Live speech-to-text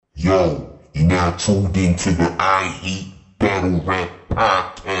Yo, you now tuned into the I Hate Battle Rap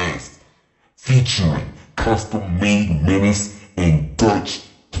podcast featuring Custom Made Menace and Dutch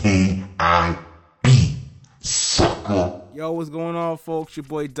KIB. Sucker. Yo, what's going on, folks? Your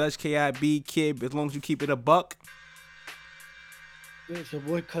boy Dutch KIB Kid. As long as you keep it a buck. It's your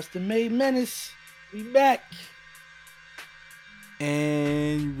boy Custom Made Menace. We back.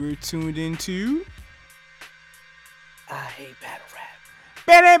 And we're tuned into I Hate Battle Rap.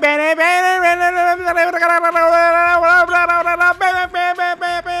 Yeah,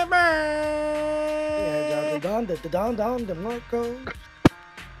 the Marco.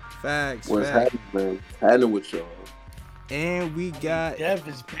 Facts. What's happening, man? Happening with y'all? And we got Dev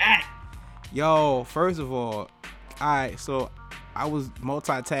is back. Yo, first of all, alright, so I was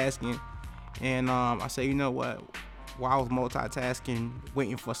multitasking and I said, you know what? While I was multitasking,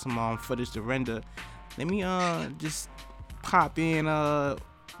 waiting for some footage to render, let me just pop in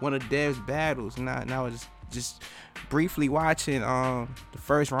one of Dev's battles. And I was just briefly watching the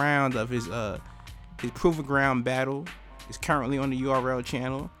first round of his Proof of Ground battle. It's currently on the URL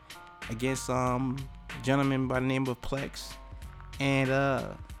channel against a gentleman by the name of Plex. And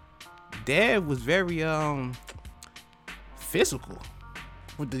Dev was very physical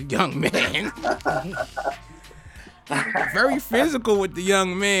with the young man. Very physical with the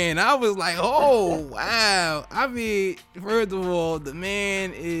young man. I was like, oh wow. I mean, first of all, the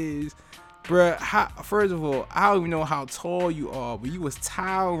man is, bruh. First of all, I don't even know how tall you are, but you was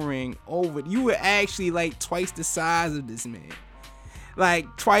towering over. You were actually like twice the size of this man. Like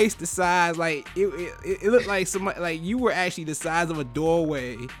twice the size. Like it looked like somebody, like you were actually the size of a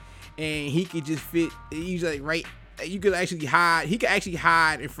doorway, and he could just fit. He's like right. You could actually hide. He could actually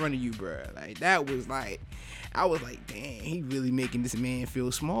hide in front of you, bruh. Like that was like. I was like, damn, he really making this man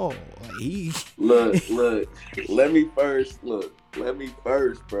feel small. Like he look. Let me first,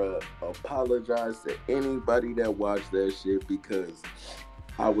 bro. Apologize to anybody that watched that shit because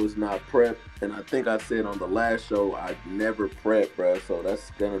I was not prepped, and I think I said on the last show I never prep, bro. So that's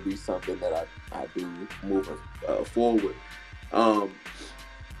gonna be something that I do moving forward.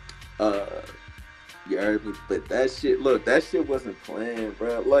 You heard me, but that shit wasn't planned,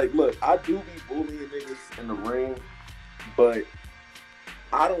 bro. Like, look, I do be bullying niggas in the ring, but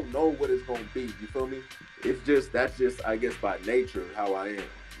I don't know what it's gonna be. You feel me? That's just, I guess, by nature how I am.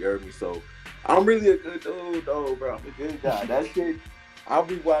 You heard me? So I'm really a good dude, though, bro. I'm a good guy. That shit, I'll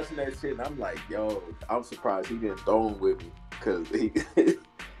be watching that shit, and I'm like, yo, I'm surprised he didn't throw him with me, cause he.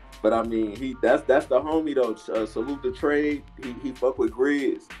 But I mean, that's the homie though. Salute the trade. He fuck with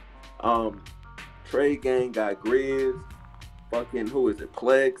Grizz. Trade Gang got Grizz, fucking who is it?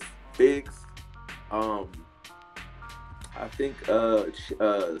 Plex, Fix, I think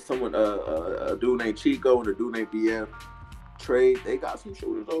someone a dude named Chico and a dude named BF. Trade, they got some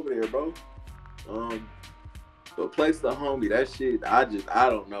shooters over there, bro. But Plex the homie, that shit, I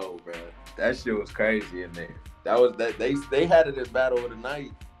don't know, bro. That shit was crazy in there. They had it as battle of the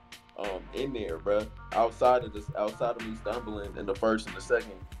night, in there, bro. Outside of me stumbling in the first and the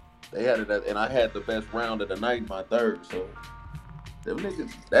second. They had it, and I had the best round of the night, my third. So, them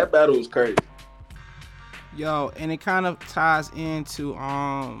niggas, that battle was crazy. Yo, and it kind of ties into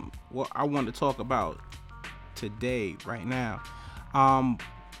what I want to talk about today, right now.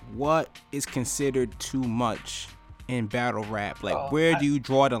 What is considered too much in battle rap? Like, where do you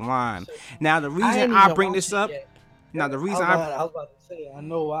draw the line? Now, the reason I bring this up. Now, the reason I was about to say, I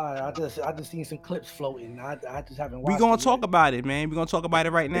know why. I just seen some clips floating. I just haven't watched. We gonna talk about it, man. We gonna talk about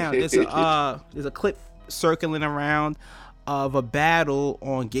it right now. There's a clip circling around of a battle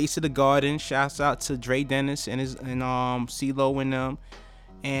on Gates of the Garden. Shouts out to Dre Dennis and CeeLo and them.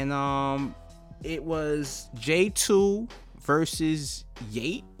 And it was J2 versus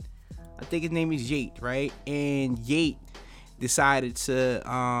Yate. I think his name is Yate, right? And Yate decided to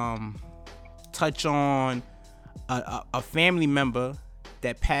touch on a family member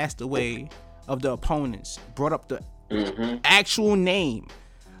that passed away of the opponents, brought up the actual name,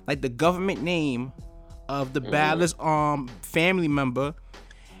 like the government name of the battler's family member,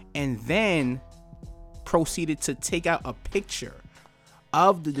 and then proceeded to take out a picture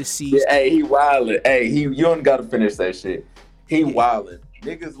of the deceased. Yeah, hey, he wildin'. Hey, you don't gotta finish that shit. He wildin'.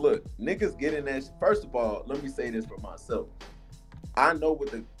 Niggas get in that. First of all, let me say this for myself. I know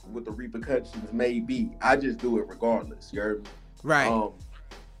what the repercussions may be. I just do it regardless. You heard me? Right.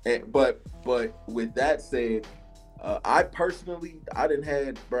 But with that said, I personally, I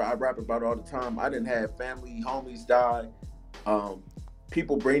rap about it all the time. I didn't have family, homies die.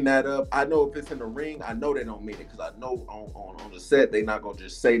 People bring that up. I know if it's in the ring, I know they don't mean it because I know on the set they not gonna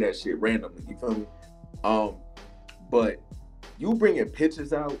just say that shit randomly. You feel me? But you bringing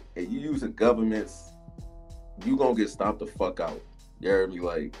pictures out and you using governments, you gonna get stopped the fuck out. You hear me?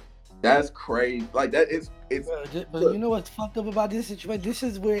 Like, that's crazy. Like, that is, it's. But you know what's fucked up about this situation? This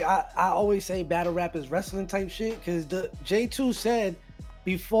is where I always say battle rap is wrestling type shit, because the J2 said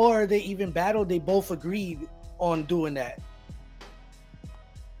before they even battled, they both agreed on doing that.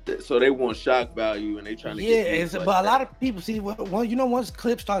 So they want shock value and they trying to get but a lot of people see once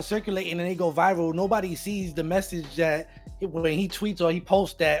clips start circulating and they go viral, nobody sees the message that when he tweets or he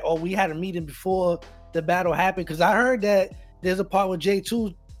posts that, or we had a meeting before the battle happened. Because I heard that there's a part with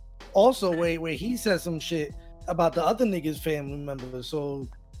J2 also where he said some shit about the other niggas' family members. So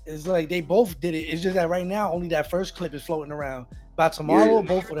it's like they both did it. It's just that right now only that first clip is floating around. By tomorrow,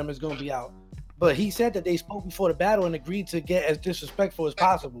 both of them is gonna be out. But he said that they spoke before the battle and agreed to get as disrespectful as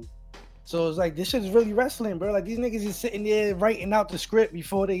possible. So it's like, this shit is really wrestling, bro. Like, these niggas is sitting there writing out the script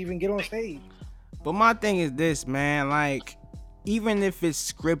before they even get on stage. But my thing is this, man. Like, even if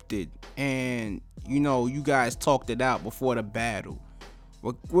it's scripted and, you know, you guys talked it out before the battle,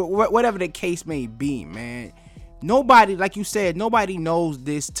 whatever the case may be, man, nobody, like you said, nobody knows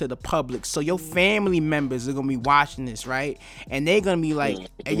this to the public. So your family members are gonna be watching this, right? And they're gonna be like,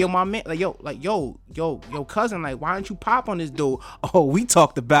 hey, yo, my man, yo, cousin, like, why don't you pop on this dude? Oh, we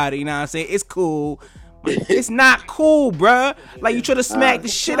talked about it, you know what I'm saying? It's cool. It's not cool, bruh. Like, you should have smacked the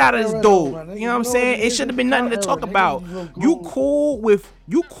shit out of this dude. You know what I'm saying? It should have been nothing to talk about. You cool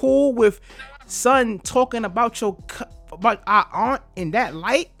with son talking about about our aunt in that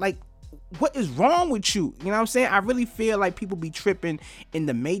light? Like, what is wrong with you? You know what I'm saying? I really feel like people be tripping in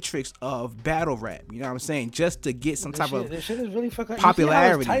the matrix of battle rap. You know what I'm saying? Just to get some type of this shit is really fucking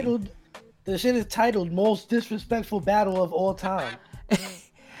popularity. The shit is titled Most Disrespectful Battle of All Time.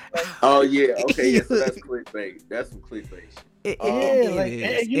 Oh yeah, okay, yeah, so that's clickbait. That's some clickbait.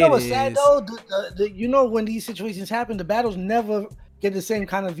 You know what's sad though? You know, when these situations happen, the battles never get the same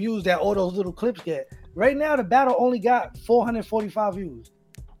kind of views that all those little clips get. Right now, the battle only got 445 views.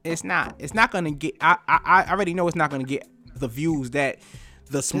 It's not gonna get. I already know it's not gonna get the views that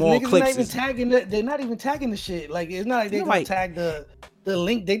the small clips. They're not even tagging the shit. Like, it's not like they're gonna tag the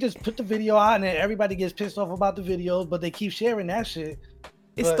link. They just put the video out and then everybody gets pissed off about the videos, but they keep sharing that shit.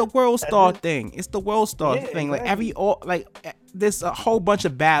 It's the World Star thing. It's the World Star thing. Exactly. Like there's a whole bunch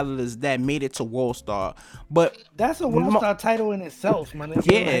of battlers that made it to World Star, but that's a World Star title in itself, man.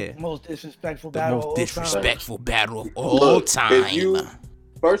 Like, most disrespectful battle. The most disrespectful battle of all time.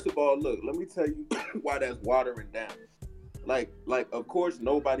 First of all, look, let me tell you why that's watering down. Like, of course,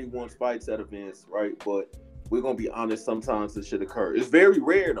 nobody wants fights at events, right? But we're gonna be honest, sometimes this shit occur. It's very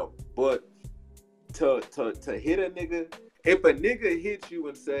rare though. But to hit a nigga, if a nigga hits you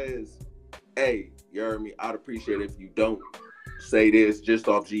and says, "Hey, you heard me, I'd appreciate it if you don't say this just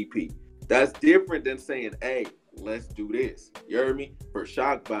off GP." That's different than saying, "Hey, let's do this." You heard me? For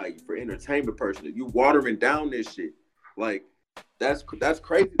shock value, for entertainment purposes. You watering down this shit. Like, that's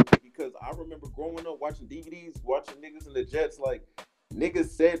crazy because I remember growing up watching DVDs, watching niggas in the Jets. Like, niggas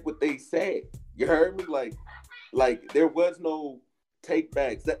said what they said. You heard me? Like there was no take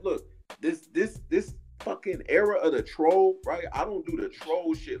backs. That look, this fucking era of the troll, right? I don't do the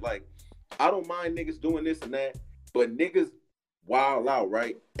troll shit. Like, I don't mind niggas doing this and that, but niggas wild out,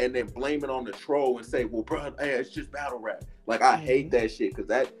 right? And then blame it on the troll and say, well, bro, hey, it's just battle rap. Like, I hate that shit because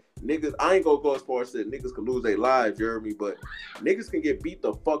that niggas, I ain't gonna go as far as saying niggas can lose their lives, you heard me? But niggas can get beat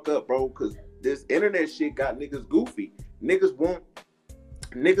the fuck up, bro, because this internet shit got niggas goofy. Niggas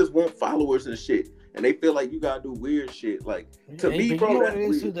want followers and shit. And they feel like you gotta do weird shit. Like, to me, bro, that's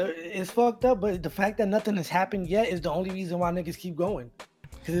weird. It's fucked up, but the fact that nothing has happened yet is the only reason why niggas keep going.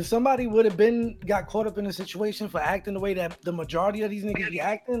 Because if somebody would have got caught up in a situation for acting the way that the majority of these niggas be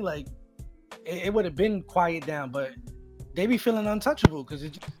acting, like, it would have been quiet down. But they be feeling untouchable because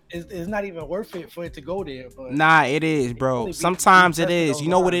it's not even worth it for it to go there. But nah, it is, bro. Sometimes it is. You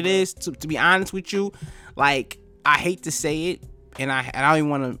know what it is? To be honest with you, like, I hate to say it, and I don't even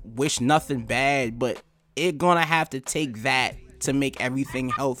want to wish nothing bad, but it gonna have to take that to make everything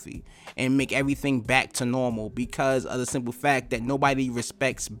healthy and make everything back to normal, because of the simple fact that nobody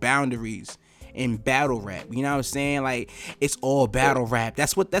respects boundaries in battle rap. You know what I'm saying? Like, it's all battle rap.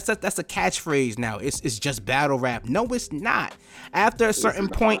 That's a catchphrase now. It's just battle rap. No, it's not. After a certain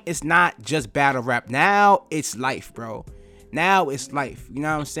point, it's not just battle rap. Now it's life, bro. Now it's life. You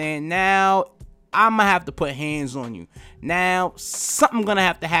know what I'm saying? Now I'm gonna have to put hands on you. Now something gonna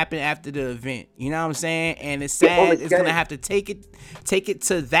have to happen after the event. You know what I'm saying? And it's sad. It's gonna have to take it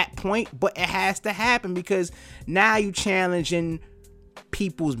to that point, but it has to happen because now you challenging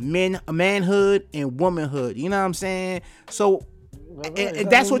people's manhood and womanhood. You know what I'm saying? So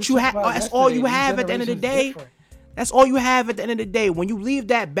and that's what you have. That's all you have at the end of the day. That's all you have at the end of the day. When you leave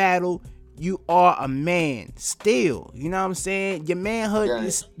that battle, you are a man still. You know what I'm saying? Your manhood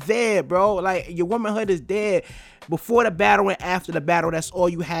is there, bro. Like, your womanhood is there. Before the battle and after the battle, that's all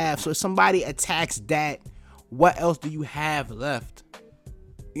you have. So if somebody attacks that, what else do you have left?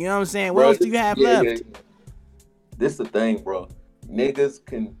 You know what I'm saying? What else do you have left? Yeah. This the thing, bro. Niggas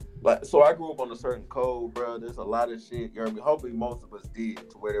can, like, so I grew up on a certain code, bro. There's a lot of shit, you know what I mean? Hopefully most of us did,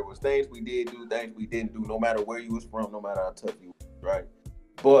 to where there was things we did do, things we didn't do, no matter where you was from, no matter how tough you was, right?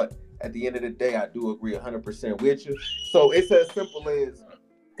 But at the end of the day, I do agree 100% with you. So it's as simple as,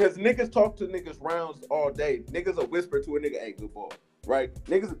 because niggas talk to niggas rounds all day. Niggas will whisper to a nigga, hey, good ball, right?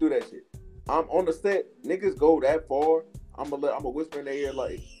 Niggas will do that shit. I'm on the set, niggas go that far, I'm gonna whisper in their ear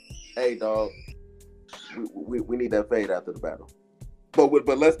like, hey, dog, we need that fade after the battle.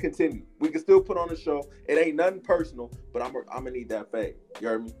 But let's continue. We can still put on the show. It ain't nothing personal, but I'm gonna need that fade. You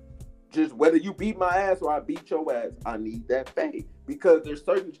hear me? Just whether you beat my ass or I beat your ass, I need that fade. Because there's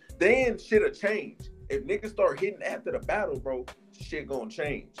certain, then shit'll change. If niggas start hitting after the battle, bro, shit gonna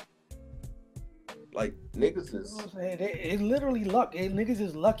change. Like, niggas is... You know what I'm saying? It's literally luck. Niggas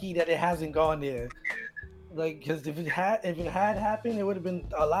is lucky that it hasn't gone there. Like, because if it had happened, it would have been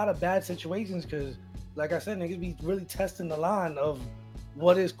a lot of bad situations. Because, like I said, niggas be really testing the line of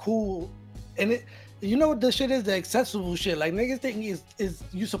what is cool. And it, you know what the shit is? The accessible shit. Like, niggas think is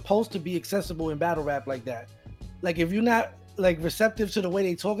you supposed to be accessible in battle rap like that. Like, if you're not, like, receptive to the way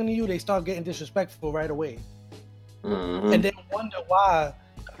they talking to you, they start getting disrespectful right away. Mm-hmm. And then wonder why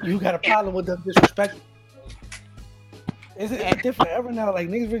you got a problem with them disrespecting. It's a different era now. Like,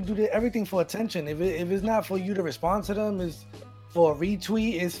 niggas really do everything for attention. If it's not for you to respond to them, it's for a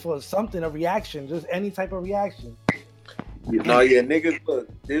retweet, it's for something, a reaction, just any type of reaction. No, yeah, niggas, look,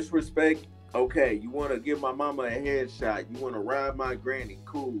 disrespect. Okay, you want to give my mama a headshot. You want to ride my granny.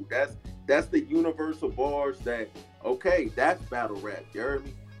 Cool. That's the universal bars that, okay, that's battle rap. You heard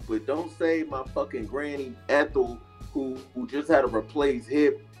me? But don't say my fucking granny Ethel, who just had to replace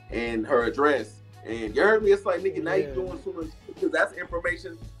hip and her address. And you heard me? It's like, nigga, now you doing so much, because that's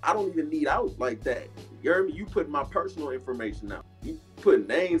information I don't even need out like that. You heard me? You put my personal information out. You put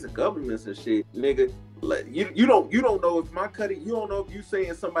names of governments and shit, nigga. Like, you don't know if my cutting, you don't know if you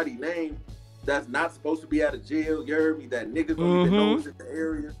saying somebody's name that's not supposed to be out of jail. You heard me? That niggas don't even know it's in the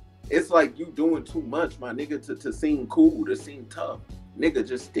area. It's like you doing too much, my nigga, to seem cool, to seem tough. Nigga,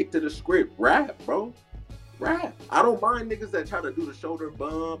 just stick to the script. Rap, bro. Rap. I don't mind niggas that try to do the shoulder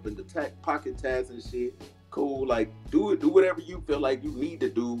bump and the pocket tats and shit. Cool. Like, do whatever you feel like you need to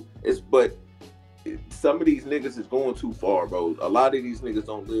do. But some of these niggas is going too far, bro. A lot of these niggas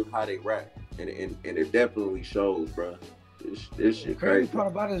don't live how they rap. And it definitely shows, bro. This shit crazy. The part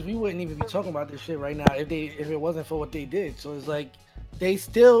about it is we wouldn't even be talking about this shit right now if it wasn't for what they did. So it's like they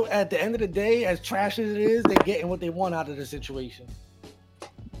still, at the end of the day, as trash as it is, they're getting what they want out of the situation.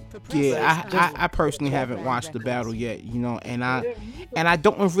 Yeah, I personally haven't watched the battle yet, you know, and I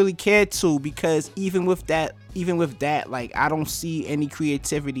don't really care to, because even with that, like, I don't see any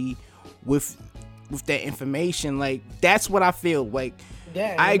creativity with that information. Like, that's what I feel like.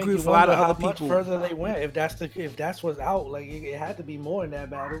 Yeah, I agree with a lot of other people. Much further they went, if that's what's out, like, it had to be more in that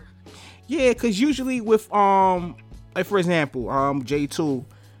battle. Yeah, because usually with like, for example, J2,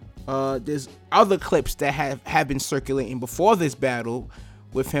 there's other clips that have been circulating before this battle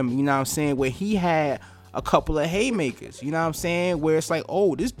with him, you know what I'm saying, where he had a couple of haymakers, you know what I'm saying, where it's like,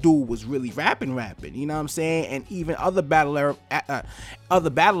 oh, this dude was really rapping, you know what I'm saying. And even other battlers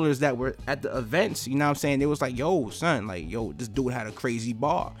that were at the events, you know what I'm saying, they was like, yo, son, like, yo, this dude had a crazy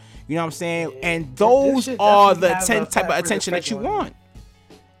bar, you know what I'm saying. And those are the type of attention that you want,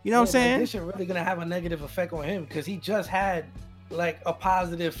 you know what I'm saying. This shit really gonna have a negative effect on him, because he just had like a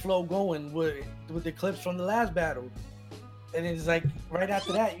positive flow going with the clips from the last battle. And it's like, right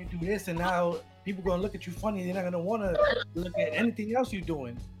after that, you do this, and now people gonna look at you funny. They're not gonna want to look at anything else you're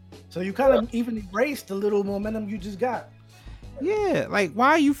doing. So you kind of even erase the little momentum you just got. Yeah, like,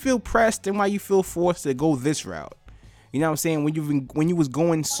 why you feel pressed and why you feel forced to go this route? You know what I'm saying? When you was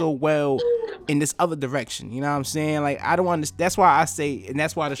going so well in this other direction, you know what I'm saying? Like, I don't understand. That's why I say, and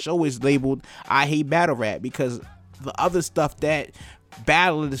that's why the show is labeled "I Hate Battle Rap," because the other stuff that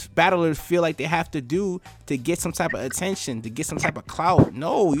battlers feel like they have to do to get some type of attention, to get some type of clout.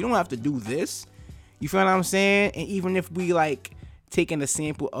 No, you don't have to do this. You feel what I'm saying? And even if we, like, taking a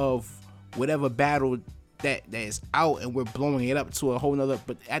sample of whatever battle that is out and we're blowing it up to a whole nother,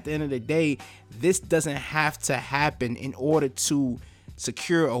 but at the end of the day, this doesn't have to happen in order to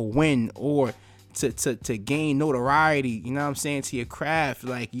secure a win or to gain notoriety, you know what I'm saying, to your craft.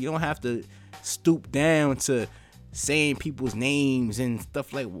 Like, you don't have to stoop down to saying people's names and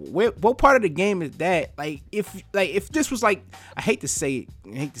stuff like what part of the game is that? Like if this was like, I hate to say it,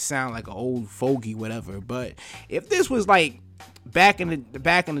 I hate to sound like an old fogey whatever, but if this was like back in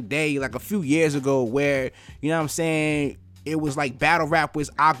the day, like a few years ago, where, you know what I'm saying, it was like battle rap was,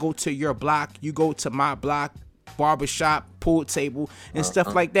 I go to your block, you go to my block, barbershop, pool table and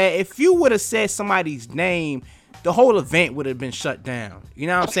stuff like that. If you would have said somebody's name, the whole event would have been shut down. You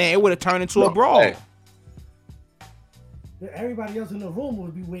know what I'm saying? It would have turned into a brawl. Everybody else in the room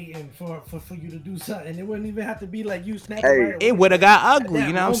would be waiting for you to do something. It wouldn't even have to be like you snapping. Hey, it would have got ugly.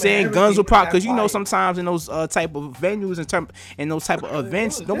 You know what I'm saying? Guns would probably, because you know sometimes in those type of venues and those type of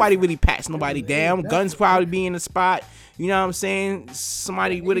events, nobody really pats nobody down. Guns probably be in the spot. You know what I'm saying?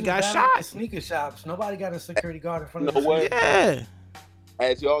 Somebody would have got shot. Sneaker shops. Nobody got a security guard in front of them. Yeah.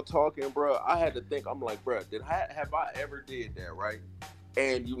 As y'all talking, bro, I had to think. I'm like, bro, have I ever did that, right?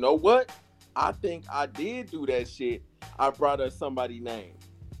 And you know what? I think I did do that shit. I brought up somebody's name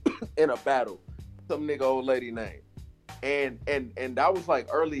in a battle, some nigga old lady name, and that was like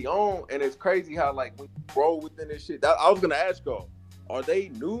early on. And it's crazy how like when you roll within this shit. I was gonna ask y'all, are they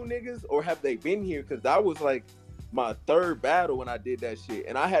new niggas or have they been here? Because that was like my third battle when I did that shit,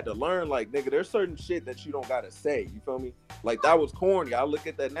 and I had to learn like, nigga, there's certain shit that you don't gotta say. You feel me? Like that was corny. I look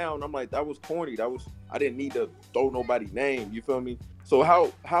at that now and I'm like, that was corny. I didn't need to throw nobody's name. You feel me? So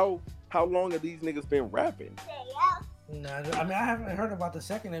how long have these niggas been rapping? Nah, I mean, I haven't heard about the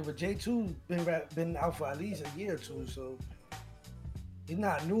second name, but J2 been out for at least a year or two, so he's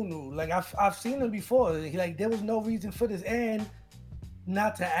not new. Like I've seen him before. Like there was no reason for this, and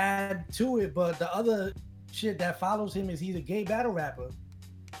not to add to it, but the other shit that follows him is he's a gay battle rapper.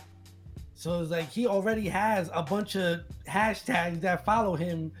 So it's like he already has a bunch of hashtags that follow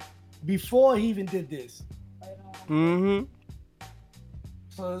him before he even did this. Mm-hmm.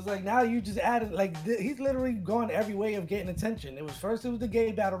 So it's like now you just added, like he's literally gone every way of getting attention. It was the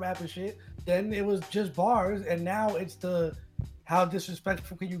gay battle rapper shit, then it was just bars, and now it's the how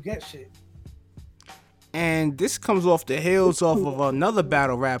disrespectful can you get shit. And this comes off the heels of another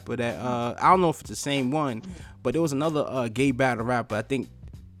battle rapper that I don't know if it's the same one, but there was another gay battle rapper. I think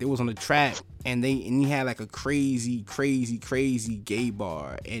it was on the track, and he had like a crazy gay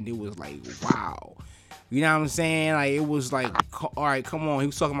bar, and it was like, wow. You know what I'm saying? Like it was like, all right, come on. He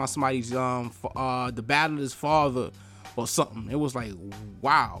was talking about somebody's the battle of his father or something. It was like,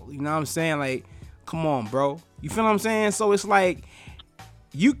 wow. You know what I'm saying? Like, come on, bro. You feel what I'm saying? So it's like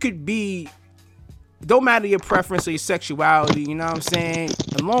you could be, don't matter your preference or your sexuality. You know what I'm saying?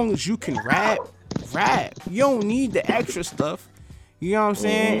 As long as you can rap. You don't need the extra stuff. You know what I'm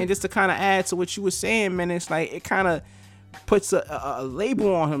saying? And just to kind of add to what you were saying, man, it's like it kind of puts a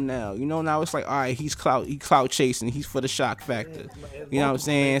label on him now. You know, now it's like, all right, he clout chasing, he's for the shock factor. You know what I'm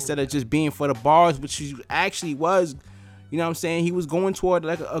saying? Instead of just being for the bars, which he actually was, you know what I'm saying, he was going toward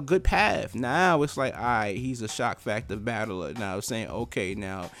like a good path. Now it's like, all right, he's a shock factor battler. Now it's saying, okay,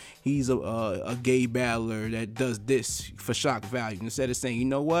 now he's a gay battler that does this for shock value. Instead of saying, you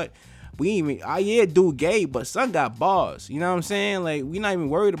know what, dude gay, but son got bars. You know what I'm saying? Like, we're not even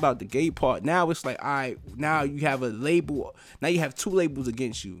worried about the gay part. Now it's like, all right, now you have a label. Now you have two labels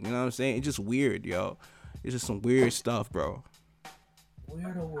against you. You know what I'm saying? It's just weird, yo. It's just some weird stuff, bro.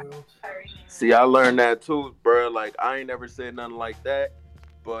 Weirdo world. See, I learned that too, bro. Like, I ain't never said nothing like that,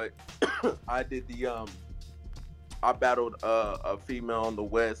 but I did I battled a female on the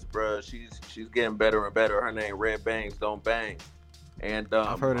West, bro. She's getting better and better. Her name Red Bangs Don't Bang. And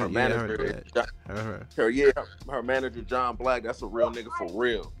I've heard her manager, her manager John Black, that's a real nigga for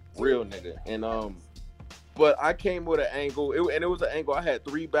real nigga. And but I came with an angle, and it was an angle. I had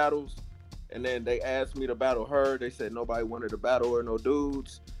 3 battles, and then they asked me to battle her. They said nobody wanted to battle her, no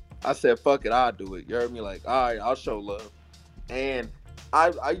dudes. I said fuck it, I'll do it. You heard me? Like, all right, I'll show love. And I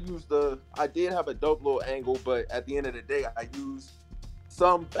did have a dope little angle, but at the end of the day, I used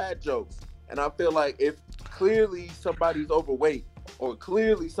some fat jokes, and I feel like if clearly somebody's overweight, or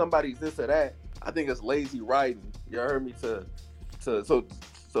clearly somebody's this or that, I think it's lazy writing. You heard me? So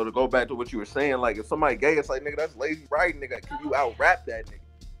to go back to what you were saying, like if somebody gay, it's like, nigga, that's lazy writing, nigga. Can you out rap that nigga?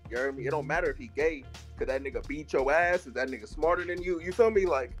 You heard me? It don't matter if he gay, cause that nigga beat your ass. Is that nigga smarter than you? You feel me?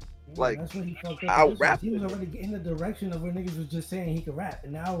 Like that's what he fucked up. He was already in the direction of where niggas was just saying he could rap,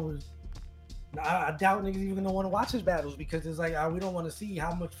 and now I doubt niggas even gonna want to watch his battles, because it's like, we don't want to see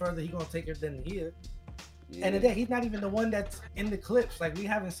how much further he gonna take it than here. Yeah. And today he's not even the one that's in the clips. Like, we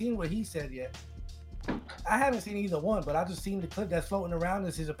haven't seen what he said yet. I haven't seen either one, but I just seen the clip that's floating around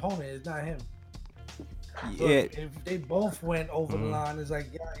as his opponent. It's not him. Yeah. So if they both went over the line, it's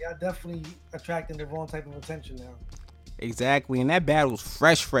like, y'all definitely attracting the wrong type of attention now. Exactly, and that battle was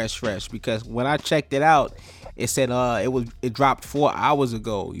fresh because when I checked it out, it said it dropped 4 hours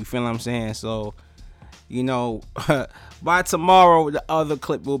ago. You feel what I'm saying? So, you know, by tomorrow the other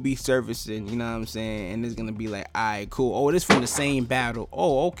clip will be surfacing. You know what I'm saying? And it's gonna be like, all right, cool. Oh, this from the same battle.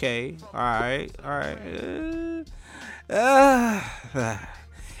 Oh, okay. All right.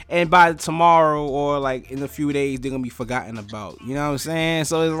 And by tomorrow or like in a few days, they're gonna be forgotten about. You know what I'm saying?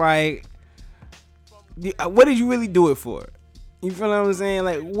 So it's like, what did you really do it for? You feel what I'm saying?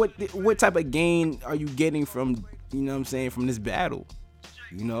 Like, what type of gain are you getting from, you know what I'm saying, from this battle?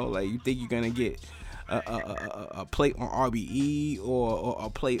 You know, like, you think you're gonna get a plate on RBE or a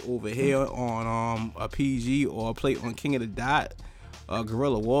plate over here on a PG or a plate on King of the Dot,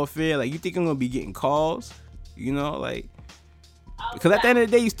 Guerrilla Warfare? Like, you think I'm gonna be getting calls? You know, like, because at the end of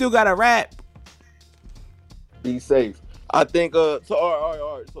the day, you still gotta rap. Be safe. I think. So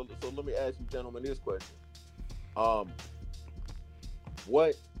all right. So let me ask you, gentlemen, this question.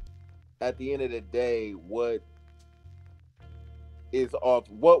 What, at the end of the day, what is off?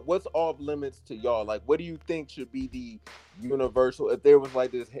 What's off limits to y'all? Like, what do you think should be the universal? If there was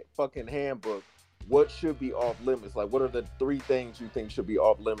like this fucking handbook, what should be off limits? Like, what are the 3 things you think should be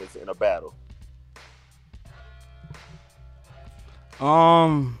off limits in a battle?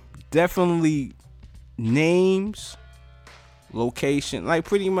 Definitely names, location, like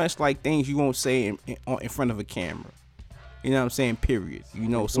pretty much like things you won't say in front of a camera. You know what I'm saying? Period. You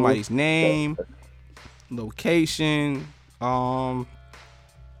know, somebody's name, location, what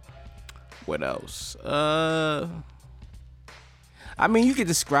else? I mean, you could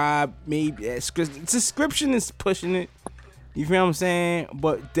describe maybe description is pushing it. You feel what I'm saying?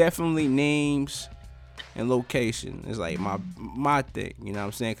 But definitely names and location is like my thing. You know what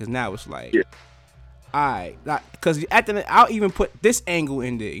I'm saying? Because now it's like, alright, because at the end, I'll even put this angle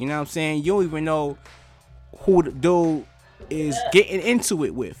in there. You know what I'm saying? You don't even know who the dude is getting into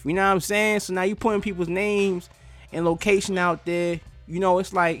it with. You know what I'm saying? So now you putting people's names and location out there. You know,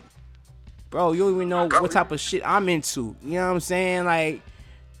 it's like, bro, you don't even know what type of shit I'm into. You know what I'm saying? Like,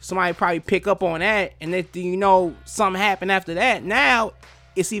 somebody probably pick up on that, and then you know something happened after that. Now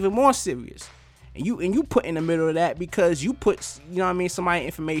it's even more serious. And you put in the middle of that because you put, you know what I mean, somebody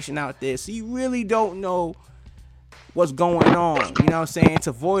information out there. So you really don't know what's going on. You know what I'm saying? To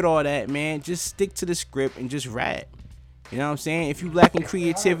avoid all that, man, just stick to the script and just rap. You know what I'm saying? If you lacking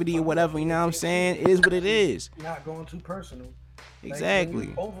creativity or whatever, you know what I'm saying? It is what it is. Not going too personal. Exactly.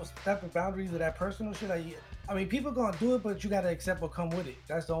 Like, overstep the boundaries of that personal shit. I mean, people gonna do it, but you gotta accept what come with it.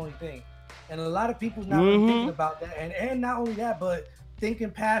 That's the only thing. And a lot of people's not really thinking about that. And not only that, but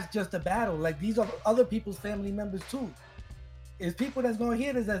thinking past just the battle. Like, these are other people's family members too. It's people that's gonna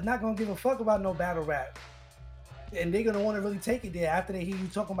hear this that's not gonna give a fuck about no battle rap. And they're gonna want to really take it there after they hear you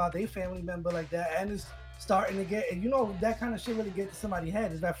talking about their family member like that. And it's starting to get, and you know, that kind of shit really get to somebody's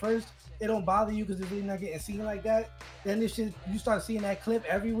head. Is that first it don't bother you because it's really not getting seen like that. Then this shit, you start seeing that clip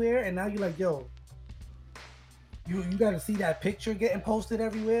everywhere, and now you're like, yo, you got to see that picture getting posted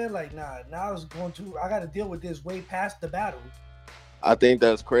everywhere. Like, nah, now it's going to, I got to deal with this way past the battle. I think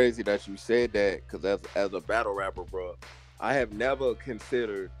that's crazy that you said that, because as a battle rapper, bro, I have never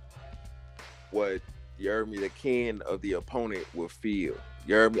considered what, you heard me, the kin of the opponent will feel.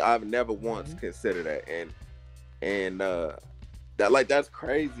 You heard me? I've never once considered that, and that, like, that's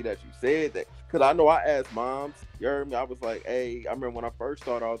crazy that you said that, because I know I asked moms. You heard me? I was like, hey, I remember when I first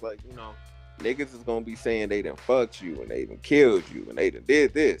started, I was like, you know, niggas is gonna be saying they done fucked you and they done killed you and they done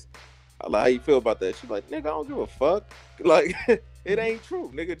did this. I like, how you feel about that? She's like, nigga, I don't give a fuck. Like, it ain't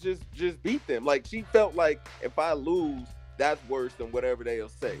true, nigga. Just beat them. Like, she felt like if I lose, that's worse than whatever they'll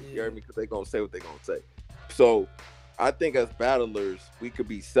say. You heard me? Because they gonna say what they gonna say. So I think as battlers, we could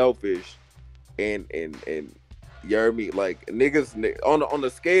be selfish and you heard me, like, niggas on the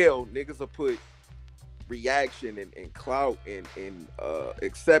scale, niggas will put reaction and clout and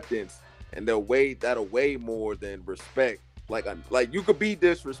acceptance, and they'll weigh more than respect. Like you could be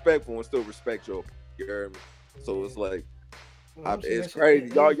disrespectful and still respect your, you heard me? So it's like, it's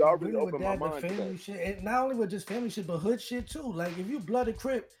crazy. Y'all really open my mind. Family shit, and not only with just family shit, but hood shit too. Like, if you blood a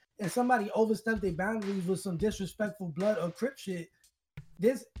Crip and somebody overstepped their boundaries with some disrespectful blood or Crip shit,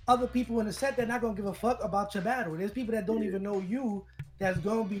 there's other people in the set that not gonna give a fuck about your battle. There's people that don't even know you that's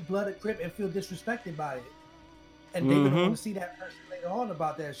gonna be blood a Crip and feel disrespected by it, and they're gonna want to see that person later on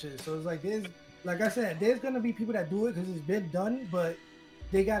about that shit. So it's like, like I said, there's gonna be people that do it because it's been done, but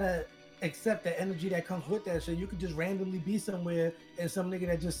they gotta accept the energy that comes with that shit. You could just randomly be somewhere and some nigga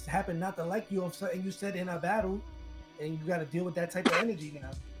that just happened not to like you or something you said in a battle, and you gotta deal with that type of energy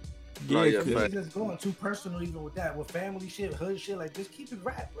now. No, Yeah, yeah, Because fact. he's just going too personal even with that. With family shit, hood shit, like just keep it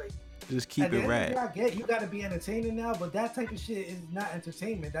rap. Like just at keep the it end of the day, rap. I get you gotta be entertaining now, but that type of shit is not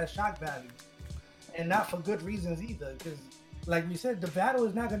entertainment. That's shock value. And not for good reasons either. Because like we said, the battle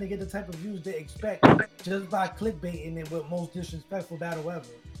is not gonna get the type of views they expect just by clickbaiting it with most disrespectful battle ever.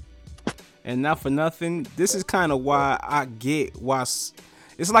 And not for nothing, this is kind of why I get why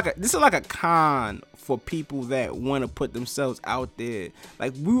this is like a con for people that want to put themselves out there.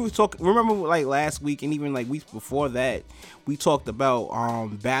 Like we were talking, remember like last week and even like weeks before that, we talked about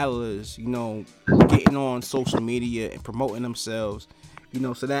battlers, you know, getting on social media and promoting themselves, you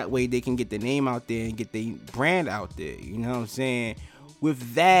know, so that way they can get their name out there and get their brand out there. You know what I'm saying?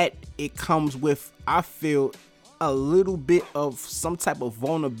 With that, it comes with, I feel, a little bit of some type of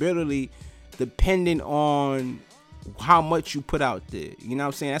vulnerability depending on how much you put out there. You know what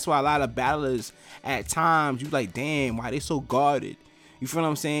I'm saying? That's why a lot of battlers at times you like, damn, why they so guarded? You feel what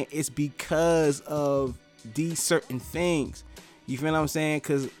I'm saying? It's because of these certain things. You feel what I'm saying?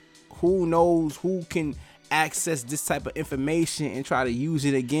 Because who knows who can access this type of information and try to use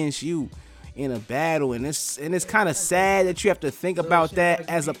it against you in a battle. And it's kind of sad that you have to think about that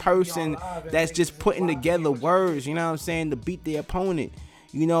as a person that's just putting together words, you know what I'm saying, to beat the opponent.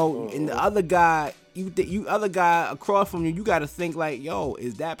 You know, and the other guy, you other guy across from you, you got to think like, yo,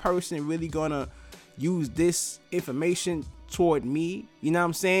 is that person really gonna use this information toward me? You know what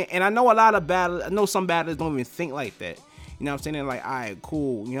I'm saying? And I know I know some battlers don't even think like that. You know what I'm saying? They're like, all right,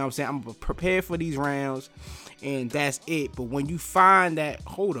 cool. You know what I'm saying? I'm prepared for these rounds, and that's it. But when you find that,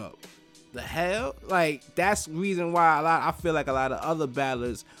 hold up, the hell? Like, that's the reason why I feel like a lot of other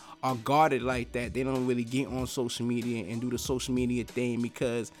battlers are guarded like that. They don't really get on social media and do the social media thing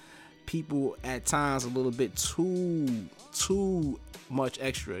because people at times a little bit too much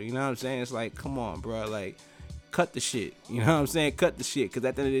extra. You know what I'm saying? It's like, come on, bro. Like, cut the shit. You know what I'm saying? Cut the shit. Because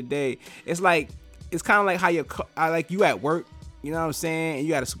at the end of the day, it's kind of like how you at work. You know what I'm saying? And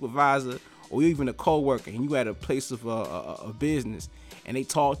you got a supervisor or even a co-worker, and you at a place of a business, and they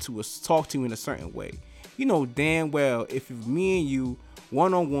talk to you in a certain way. You know damn well if me and you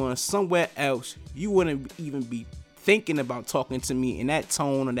one-on-one somewhere else, you wouldn't even be thinking about talking to me in that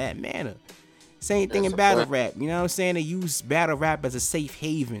tone or that manner. Same thing in battle rap. You know what I'm saying? They use battle rap as a safe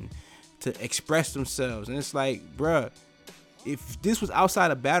haven to express themselves. And it's like, bruh, if this was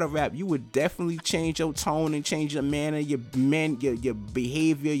outside of battle rap, you would definitely change your tone and change your manner, your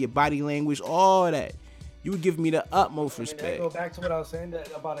behavior, your body language, all that. You would give me the utmost respect. I go back to what I was saying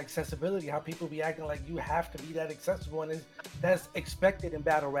about accessibility, how people be acting like you have to be that accessible, and that's expected in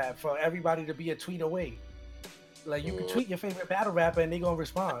battle rap for everybody to be a tweet away. Like you can tweet your favorite battle rapper and they gonna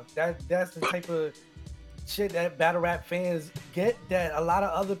respond. That's the type of shit that battle rap fans get that a lot of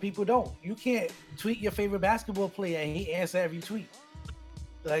other people don't. You can't tweet your favorite basketball player and he answer every tweet.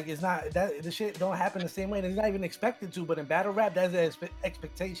 Like it's not that the shit don't happen the same way. And it's not even expected to, but in battle rap, that's an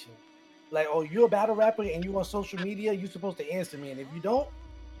expectation. Like, oh, you're a battle rapper and you on social media, you're supposed to answer me. And if you don't,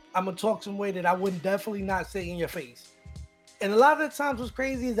 I'm gonna talk some way that I wouldn't definitely not say in your face. And a lot of the times what's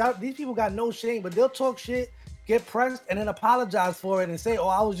crazy is these people got no shame, but they'll talk shit, get pressed, and then apologize for it and say, oh,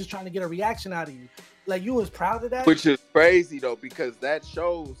 I was just trying to get a reaction out of you. Like, you was proud of that? Which is crazy, though, because that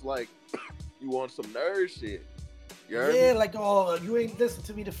shows, like, you want some nerd shit. You heard me? Like, oh, you ain't listened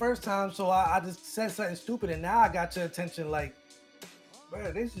to me the first time, so I just said something stupid, and now I got your attention. Like,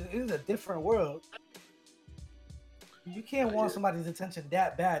 bro, this is a different world. You can't want somebody's attention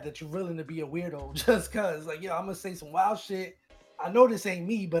that bad that you're willing to be a weirdo just because, like, yo, I'm going to say some wild shit. I know this ain't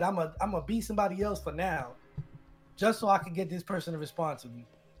me, but I'm gonna be somebody else for now just so I can get this person to respond to me.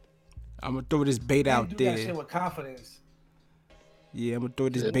 I'm gonna throw this bait out there. That shit with confidence. Yeah, I'm gonna throw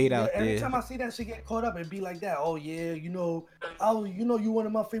this bait out there. Every time I see that shit get caught up, it'd be like that. Oh yeah, you know you one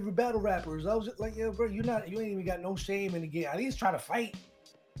of my favorite battle rappers. I was just like, yeah, bro, you ain't even got no shame in the game. At least try to fight.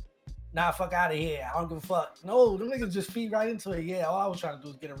 Nah, fuck out of here. I don't give a fuck. No, them niggas just feed right into it. Yeah, all I was trying to do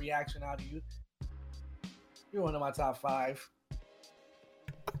is get a reaction out of you. You're one of my top 5.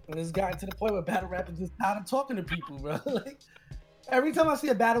 And it's gotten to the point where battle rappers just tired of talking to people, bro. Like, every time I see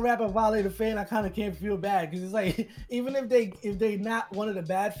a battle rapper violate a fan, I kind of can't feel bad because it's like even if they not one of the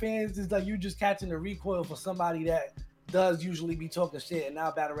bad fans, it's like you just catching the recoil for somebody that does usually be talking shit, and now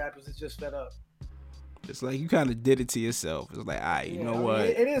battle rappers is just fed up. It's like you kind of did it to yourself. It's like, all right, you know what?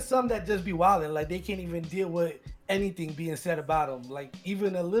 It is some that just be wilding. Like they can't even deal with anything being said about them. Like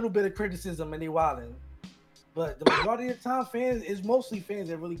even a little bit of criticism and they wilding. But the majority of the time, fans is mostly fans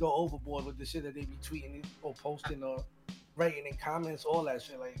that really go overboard with the shit that they be tweeting or posting or writing in comments, all that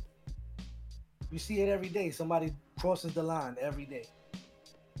shit. Like you see it every day. Somebody crosses the line every day.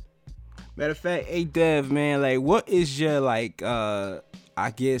 Matter of fact, hey Dev, man, like what is your like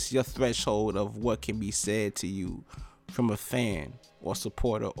I guess, your threshold of what can be said to you from a fan or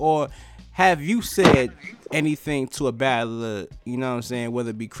supporter? Or have you said anything to a battler, you know what I'm saying, whether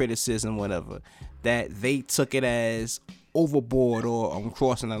it be criticism, whatever, that they took it as overboard or I'm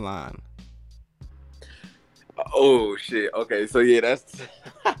crossing the line? Oh shit. Okay, so yeah, that's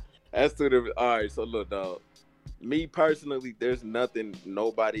that's two different. All right, so look, dog. Me personally, there's nothing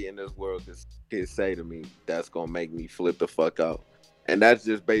nobody in this world can say to me that's gonna make me flip the fuck out, and that's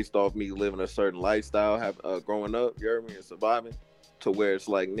just based off me living a certain lifestyle, growing up, you heard me, and surviving, to where it's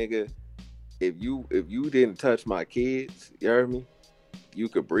like, nigga, if you didn't touch my kids, you heard me, you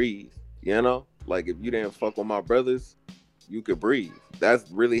could breathe, you know, like if you didn't fuck with my brothers, you could breathe. That's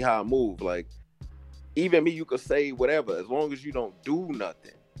really how I move. Like, even me, you could say whatever as long as you don't do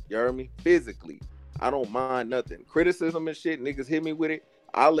nothing. You heard me? Physically, I don't mind nothing. Criticism and shit, niggas hit me with it.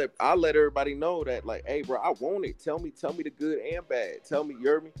 I let everybody know that, like, hey, bro, I want it. Tell me the good and bad. Tell me, you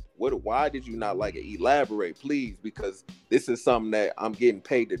heard me? Why did you not like it? Elaborate, please, because this is something that I'm getting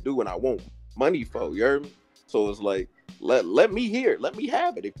paid to do and I want money for. You heard me? So it's like, let me hear it. Let me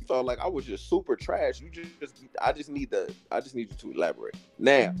have it. If you felt like I was just super trash, I just need you to elaborate.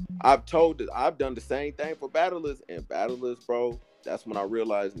 Now, I've done the same thing for battlers, and battlers, bro, that's when I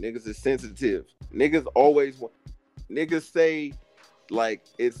realized niggas is sensitive. Niggas say, like,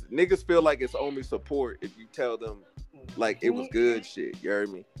 niggas feel like it's only support if you tell them like it was good shit, you heard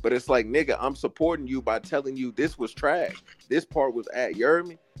me? But it's like, nigga, I'm supporting you by telling you this was trash. This part was you heard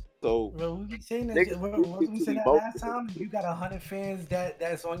me? So we be saying that. We said that last time. You got 100 fans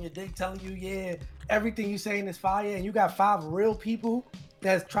that's on your dick telling you, yeah, everything you saying is fire, and you got 5 real people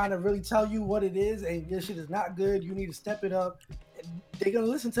that's trying to really tell you what it is, and this shit is not good. You need to step it up. They're gonna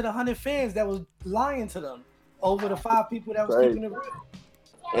listen to the 100 fans that was lying to them over the 5 people that was keeping it real.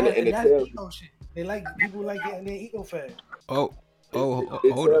 And that's ego shit. They like people like getting their ego fed. It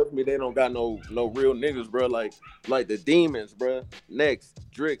tells me they don't got no real niggas, bro. Like the demons, bro. Next,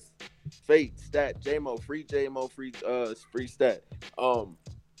 Drix, Fate, Stat, J-Mo, free Stat.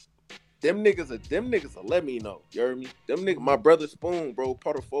 Them niggas will let me know. You heard me? Them niggas, my brother Spoon, bro,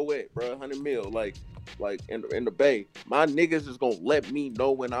 part of 4-8, bro, 100 mil, like in the Bay. My niggas is gonna let me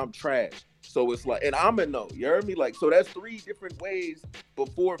know when I'm trash. So it's like, and I'ma know, you heard me? Like, so that's 3 different ways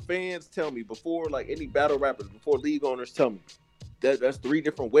before fans tell me, before like any battle rappers, before league owners tell me. That's 3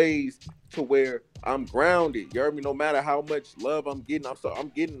 different ways to where I'm grounded. You heard me? No matter how much love I'm getting, I'm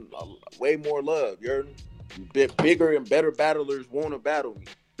getting way more love. You heard me? Bigger and better battlers want to battle me.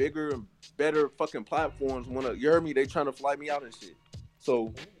 Bigger and better fucking platforms want to. You heard me? They trying to fly me out and shit.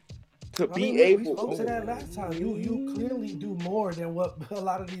 So we spoke to that last time. You clearly do more than what a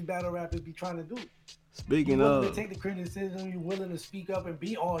lot of these battle rappers be trying to do. Speaking you're of, willing to take the criticism, you're willing to speak up and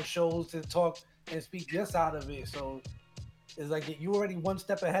be on shows to talk and speak your side of it. So it's like you already one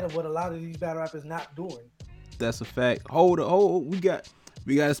step ahead of what a lot of these battle rappers not doing. That's a fact. Hold, we got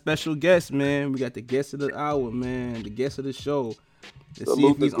a special guest, man. We got the guest of the hour, man. The guest of the show. Let's see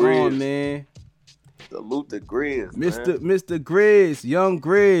if he's on, man. Salute the Grizz, Mr. Grizz, young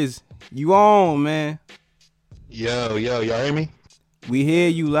Grizz, you on, man? Yo, y'all hear me? We hear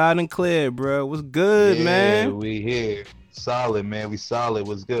you loud and clear, bro. What's good, man? Yeah, we here. Solid, man. We solid.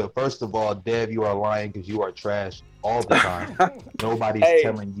 What's good? First of all, Dev, you are lying because you are trash all the time. Nobody's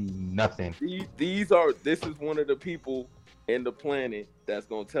telling you nothing. This is one of the people in the planet that's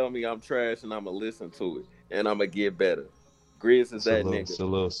gonna tell me I'm trash, and I'm gonna listen to it, and I'm gonna get better. Grizz is that nigga.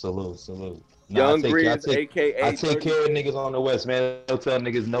 Salute. Young Grizz, aka I take care of niggas on the West, man. Don't tell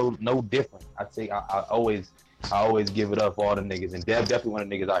niggas no different. I always give it up for all the niggas, and Dev definitely one of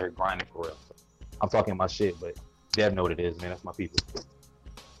the niggas out here grinding for real. I'm talking my shit, but Dev know what it is, man. That's my people.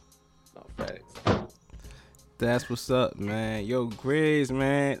 No facts. That's what's up, man. Yo, Grizz,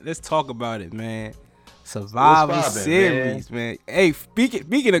 man. Let's talk about it, man. Survivor Series, man. Hey, speaking of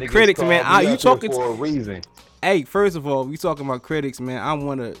niggas critics, man, you talking for a reason. Hey, first of all, we talking about critics, man. I'm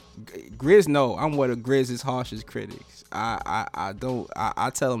one of Grizz's harshest critics. I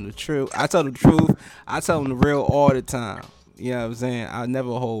tell them the truth. I tell them the truth. I tell them the real all the time. You know what I'm saying? I never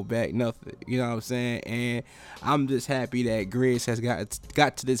hold back nothing. You know what I'm saying? And I'm just happy that Grizz has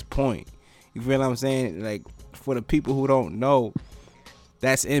got to this point. You feel what I'm saying? Like, for the people who don't know,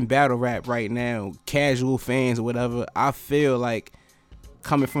 that's in battle rap right now, casual fans or whatever, I feel like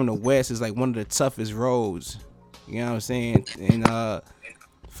coming from the West is like one of the toughest roads. You know what I'm saying? And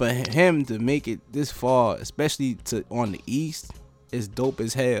for him to make it this far, especially on the East, is dope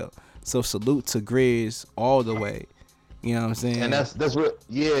as hell. So salute to Grizz all the way. You know what I'm saying? And that's what,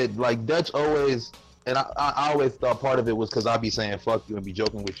 yeah, like Dutch always, and I always thought part of it was because I be saying fuck you and be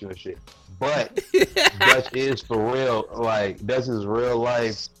joking with you and shit. But Dutch is for real. Like Dutch is real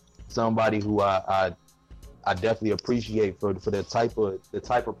life. Somebody who I definitely appreciate for the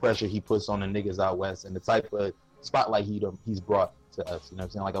type of pressure he puts on the niggas out west and the type of spotlight he's brought to us. You know what I'm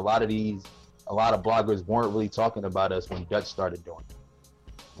saying? Like a lot of bloggers weren't really talking about us when Dutch started doing it.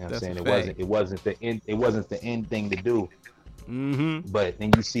 You know what I'm saying? It wasn't the end thing to do. Mm-hmm. But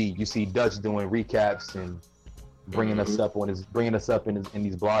then you see Dutch doing recaps and bringing us up in these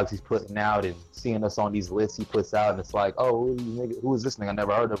blogs he's putting out and seeing us on these lists he puts out, and it's like, oh, who is this nigga? I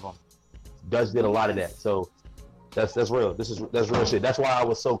never heard of him. Dutch did a lot of that, so that's real. That's real shit. That's why I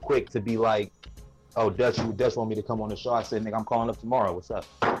was so quick to be like, oh, Dutch want me to come on the show. I said, nigga, I'm calling up tomorrow. What's up?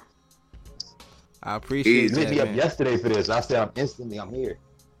 I appreciate that. He hit me man. up yesterday for this. I said, I'm here.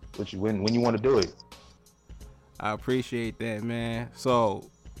 But when you want to do it. I appreciate that, man. So,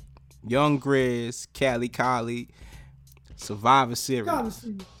 Young Grizz, Cali Collie, Survivor Series.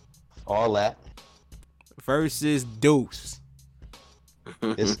 All that. Versus Deuce.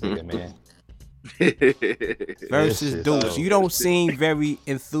 This nigga, man. Versus Deuce. You don't seem very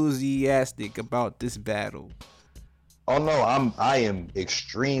enthusiastic about this battle. Oh no, I am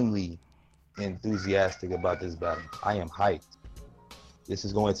extremely enthusiastic about this battle. I am hyped. This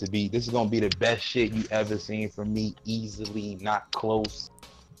is going to be the best shit you ever seen from me, easily, not close.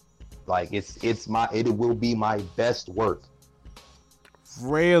 Like it will be my best work.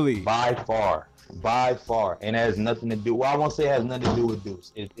 Really? By far. And it has nothing to do, well, I won't say it has nothing to do with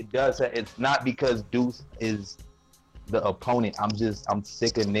Deuce. It does, it's not because Deuce is the opponent. I'm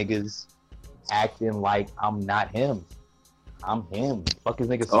sick of niggas acting like I'm not him. I'm him. Fuck is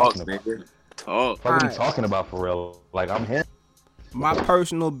niggas talking about? Talk. Fuck are you talking about for real? Like I'm him. My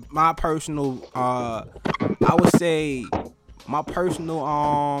personal I would say my personal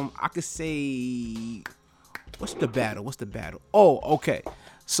I could say what's the battle? Oh, okay.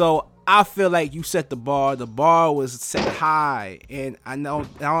 So I feel like you set the bar. The bar was set high, and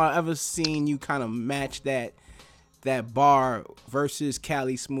I ever seen you kind of match that bar versus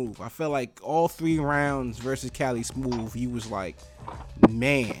Cali Smooth. I feel like all 3 rounds versus Cali Smooth, he was like,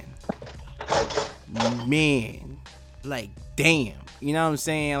 man, like damn. You know what I'm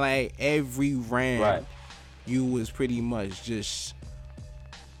saying? Like every round, right, you was pretty much just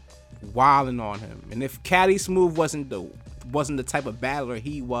wilding on him. And if Cali Smooth wasn't the type of battler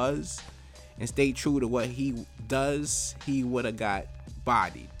he was and stayed true to what he does, he would have got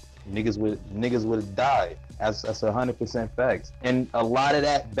bodied. Niggas would have died. That's 100% facts. And a lot of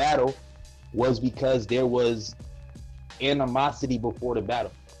that battle was because there was animosity before the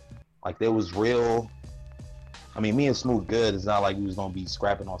battle. Like there was real. I mean, me and Smooth good. It's not like we was gonna be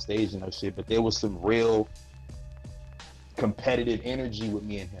scrapping on stage and no shit, but there was some real competitive energy with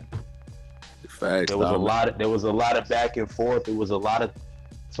me and him. Facts. There was a lot of back and forth. There was a lot of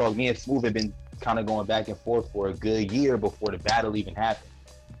talk. Me and Smooth had been kind of going back and forth for a good year before the battle even happened.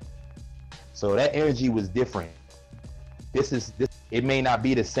 So that energy was different. It may not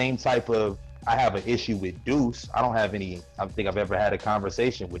be the same type of, I have an issue with Deuce. I don't think I've ever had a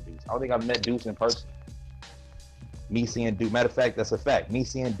conversation with Deuce. I don't think I've met Deuce in person. Me seeing Deuce, matter of fact, that's a fact. Me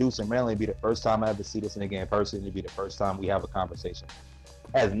seeing Deuce in Maryland be the first time I ever see this nigga in person. It'd be the first time we have a conversation.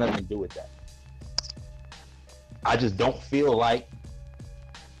 It has nothing to do with that. I just don't feel like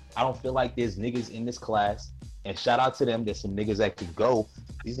there's niggas in this class, and shout out to them. There's some niggas that could go.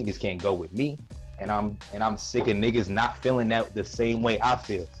 These niggas can't go with me, and I'm sick of niggas not feeling that the same way I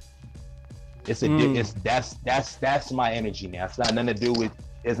feel. That's my energy now. It's not nothing to do with.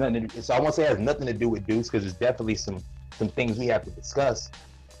 It's nothing. So I won't say it has nothing to do with Deuce, because there's definitely some things we have to discuss,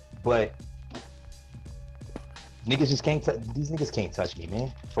 but niggas just can't. These niggas can't touch me,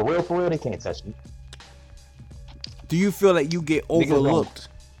 man. For real, they can't touch me. Do you feel like you get overlooked?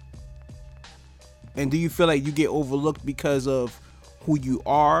 And do you feel like you get overlooked because of who you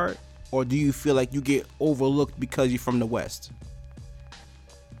are, or do you feel like you get overlooked because you're from the West?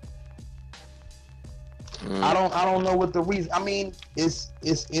 I don't know what the reason. I mean, it's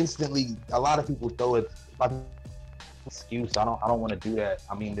instantly. A lot of people throw it like excuse. I don't want to do that.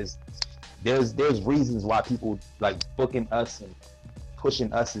 I mean, there's reasons why people like booking us and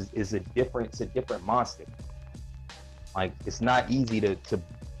pushing us is a different monster. Like it's not easy to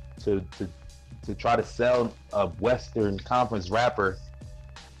try to sell a Western Conference rapper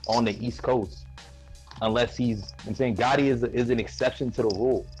on the East Coast, unless I'm saying Gotti is an exception to the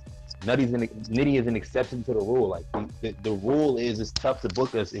rule. Nitty is an exception to the rule. Like the rule is it's tough to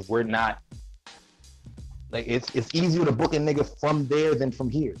book us if we're not. Like it's easier to book a nigga from there than from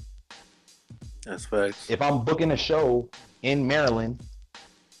here. That's facts. If I'm booking a show in Maryland,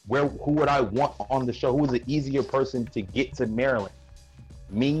 who would I want on the show? Who is the easier person to get to Maryland?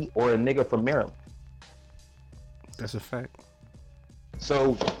 me or a nigga from Maryland. That's a fact.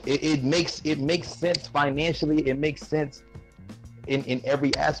 So it makes sense financially. It makes sense in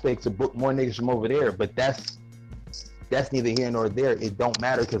every aspect to book more niggas from over there. But that's neither here nor there. It don't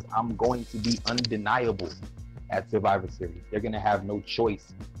matter because I'm going to be undeniable at Survivor Series. They're gonna have no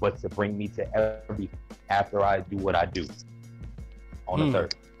choice but to bring me to everything after I do what I do on the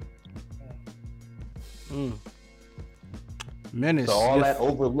 3rd. Menace. So all the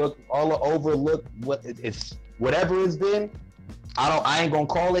overlook, what it's whatever it's been. I ain't gonna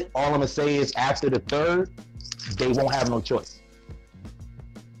call it. All I'm gonna say is after the 3rd, they won't have no choice.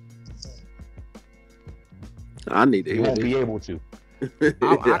 I need to You hear won't this. be able to.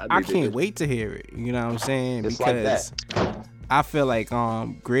 I can't wait to hear it. You know what I'm saying? It's like because that. I feel like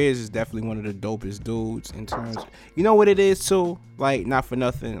Grizz is definitely one of the dopest dudes in terms. You know what it is too? Like, not for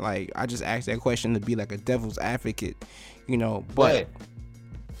nothing. Like, I just asked that question to be like a devil's advocate. You know, but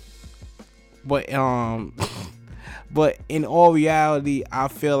but in all reality, I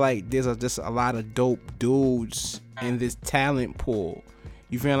feel like there's just a lot of dope dudes in this talent pool.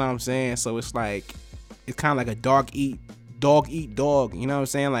 You feel what I'm saying? So it's like, it's kind of like a dog eat dog. You know what I'm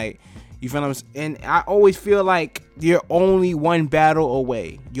saying? Like, you feel what I'm saying? And I always feel like you're only one battle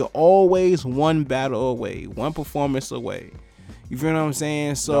away. You're always one battle away, one performance away. You feel what I'm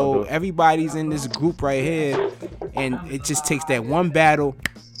saying? So everybody's in this group right here, and it just takes that one battle.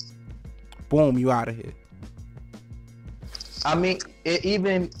 Boom, you out of here. I mean,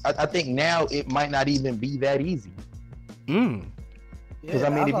 I think now it might not even be that easy. Because I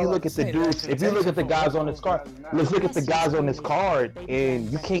mean, if you look at the dudes, if you look at the guys on this card, let's look at the guys on this card,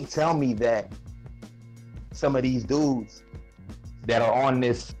 and you can't tell me that some of these dudes that are on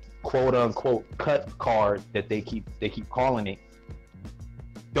this quote unquote cut card that they keep calling it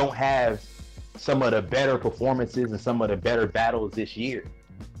don't have some of the better performances and some of the better battles this year.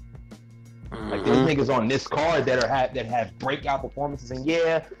 Like, there's niggas on this card that have breakout performances, and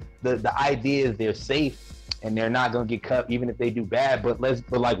yeah, the idea is they're safe and they're not gonna get cut even if they do bad. But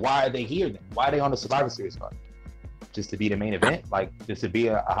like, why are they here then? Why are they on the Survivor Series card? Just to be the main event? Like, just to be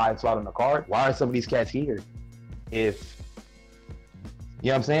a high slot on the card? Why are some of these cats here? If you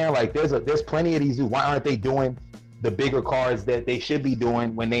know what I'm saying? Like, there's plenty of these dudes. Why aren't they doing the bigger cards that they should be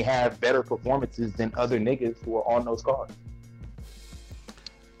doing when they have better performances than other niggas who are on those cards?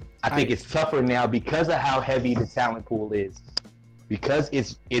 I think it's tougher now because of how heavy the talent pool is. Because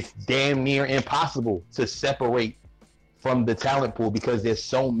it's damn near impossible to separate from the talent pool because there's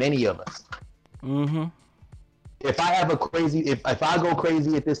so many of us. If I have if I go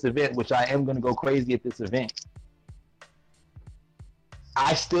crazy at this event, which I am gonna go crazy at this event,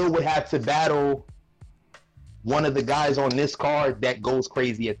 I still would have to battle one of the guys on this card that goes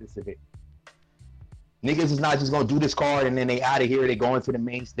crazy at this event. Niggas is not just gonna do this card and then they out of here. They go into the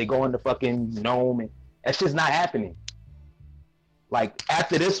mains. They go into fucking Gnome, and that's just not happening. Like,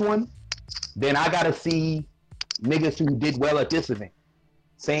 after this one, then I gotta see niggas who did well at this event.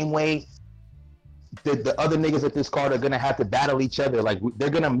 Same way the other niggas at this card are gonna have to battle each other. Like, they're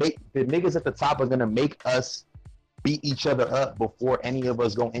gonna make the niggas at the top are gonna make us beat each other up before any of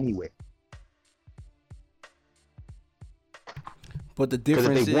us go anywhere. But the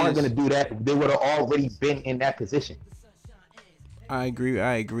difference is, if they weren't gonna do that, they would have already been in that position. I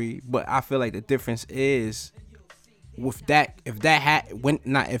agree. But I feel like the difference is with that, when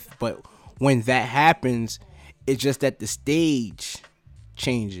that happens, it's just that the stage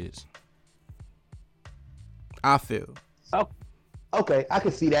changes. I feel. Oh, okay, I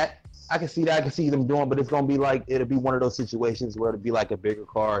can see that. I can see them doing, but it's gonna be like, it'll be one of those situations where it'll be like a bigger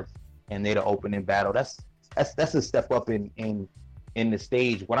card and they're the opening battle. That's a step up in the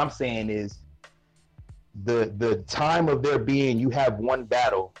stage. What I'm saying is the time of there being, you have one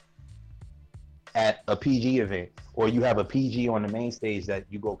battle at a PG event, or you have a PG on the main stage that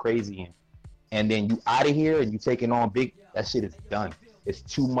you go crazy in, and then you out of here and you taking on big, that shit is done. It's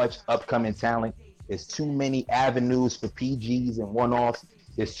too much upcoming talent. There's too many avenues for PGs and one-offs.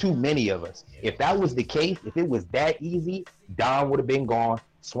 There's too many of us. If that was the case, if it was that easy, Don would have been gone,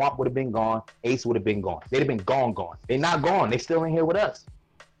 Swamp would have been gone, Ace would have been gone. They'd have been gone. They're not gone. They still in here with us.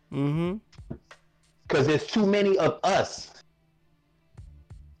 Because there's too many of us.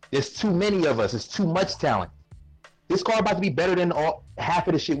 There's too many of us. There's too much talent. This card about to be better than half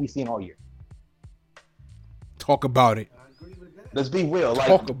of the shit we've seen all year. Talk about it. Let's be real.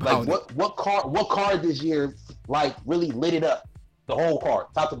 What card this year like really lit it up? The whole card,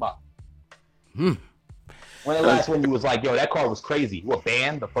 top to bottom. When the last one you was like, yo, that card was crazy. What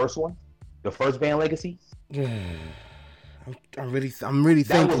band? The first one? The first band Legacy? I'm really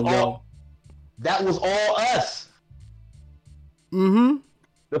thinking, yo. That was all us.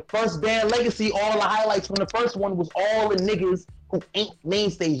 The first band Legacy, all the highlights from the first one was all the niggas who ain't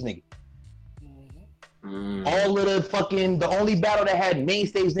main stage niggas. All of the only battle that had main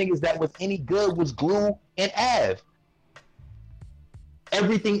stage niggas that was any good was Glue and Av.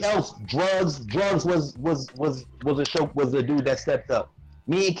 Everything else, drugs was a dude that stepped up.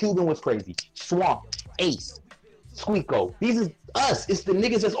 Me and Cuban was crazy. Swamp, Ace, Squeako. These is us. It's the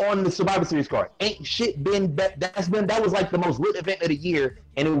niggas that's on the Survivor Series card. Ain't shit been that was like the most lit event of the year,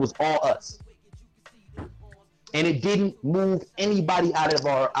 and it was all us. And it didn't move anybody out of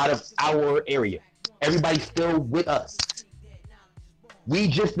our area. Everybody's still with us. We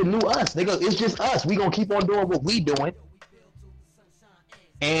just the new us. It's just us. We gonna keep on doing what we doing.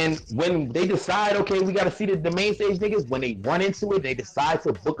 And when they decide, okay, we gotta see the main stage niggas, when they run into it, they decide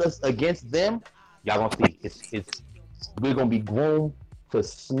to book us against them, y'all gonna see. We're gonna be groomed to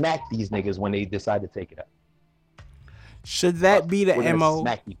smack these niggas when they decide to take it up. Should that be the MO?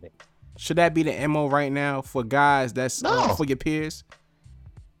 Smack these niggas. Should that be the MO right now for guys that's for your peers?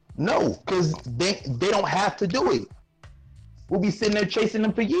 No, because they don't have to do it. We'll be sitting there chasing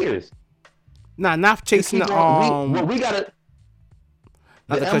them for years. Nah, not chasing the we gotta.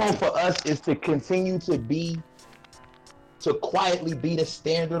 The MO for us is to continue to quietly be the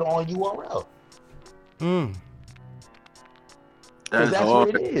standard on URL. That's what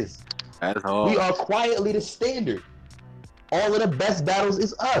it is. That's hard. We are quietly the standard. All of the best battles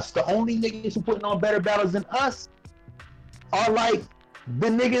is us. The only niggas who putting on better battles than us are like the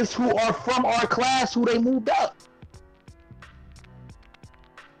niggas who are from our class who they moved up.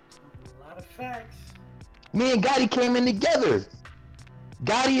 A lot of facts. Me and Gotti came in together.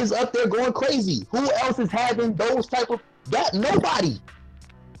 Gotti is up there going crazy. Who else is having those type of nobody.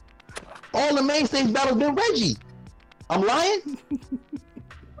 All the main stage battles been Reggie. I'm lying?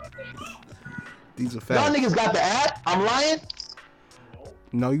 These are facts. Y'all niggas got the app. I'm lying?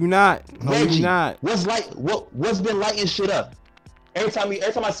 No, you not. No, Reggie, you not. What's been lighting shit up? Every time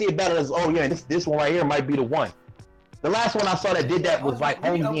I see a battle, it's, oh yeah, this one right here might be the one. The last one I saw that did that was like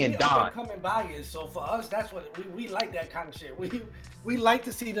Homie and Don. Coming bias, so for us, that's what we like, that kind of shit. We like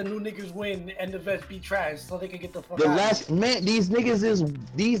to see the new niggas win and the vets be trash, so they can get the fuck out. These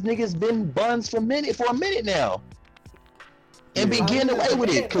niggas been buns for a minute now, and be getting away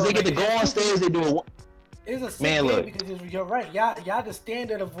with it because they get to go on stage. They do it. It's a sick game because you're right. Y'all the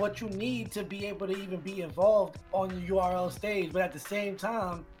standard of what you need to be able to even be involved on the URL stage, but at the same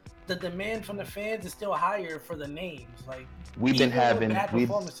time, the demand from the fans is still higher for the names. Like we've been having the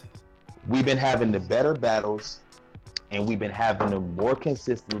better battles, and we've been having them more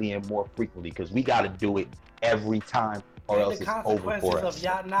consistently and more frequently because we got to do it every time, or else it's over for us. Of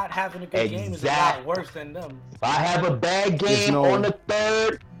y'all not having a good game is a lot worse than them. If I have a bad game on the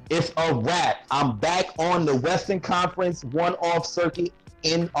third, it's a wrap. I'm back on the Western Conference one-off circuit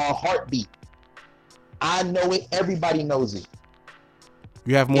in a heartbeat. I know it. Everybody knows it.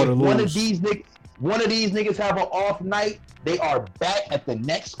 You have more to lose. One of these niggas have an off night, they are back at the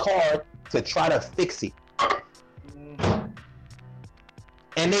next card to try to fix it.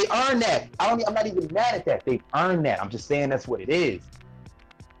 And they earn that. I'm not even mad at that. They've earned that. I'm just saying that's what it is.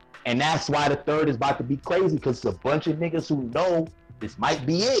 And that's why the third is about to be crazy, because it's a bunch of niggas who know this might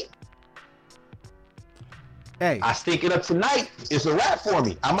be it. Hey, I stick it up tonight, it's a wrap for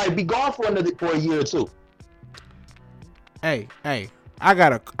me. I might be gone for a year or two. Hey, I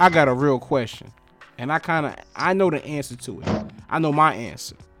got a real question, and I know the answer to it. I know my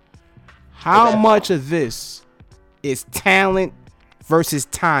answer. How much of this is talent versus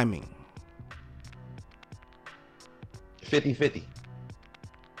timing? 50-50.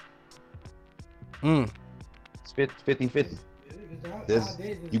 It's 50-50.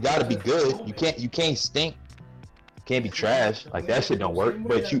 You gotta be good. You can't stink. You can't be trash. Like that shit don't work.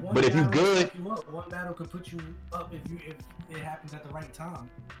 But if you good, one battle could put you up if it happens at the right time.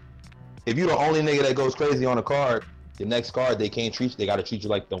 If you're the only nigga that goes crazy on a card, the next card they gotta treat you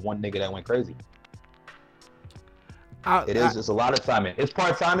like the one nigga that went crazy. It's a lot of timing. It's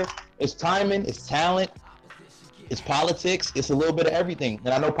part timing. It's timing. It's talent. It's politics. It's a little bit of everything.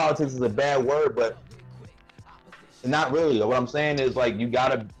 And I know politics is a bad word, but not really. What I'm saying is like you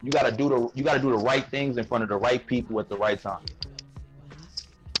gotta do the right things in front of the right people at the right time.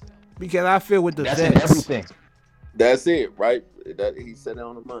 Because I feel with the that's vets, in everything. That's it, right? That he said it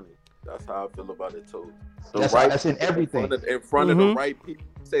on the money. That's how I feel about it too. That's in everything. In front of the right people.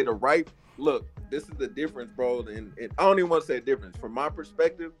 Say the right. Look, this is the difference, bro. And I don't even want to say difference. From my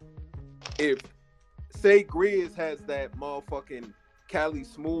perspective, if say Grizz has that motherfucking Cali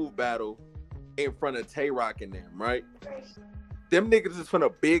Smooth battle in front of Tay-Rock and them, right? Them niggas is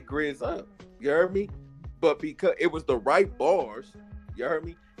finna big Grizz up. You heard me? But because it was the right bars, You heard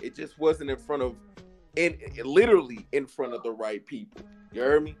me? It just wasn't literally in front of the right people. You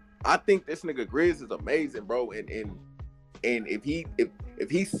heard me? I think this nigga Grizz is amazing, bro. And if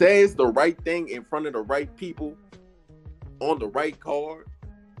he says the right thing in front of the right people on the right card,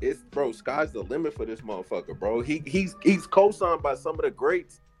 it's, bro, sky's the limit for this motherfucker, bro. He's co-signed by some of the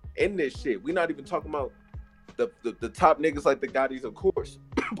greats in this shit. We're not even talking about the top niggas like the Gottis, of course.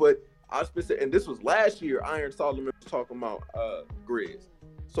 But I specific, and this was last year, Iron Solomon was talking about Grizz.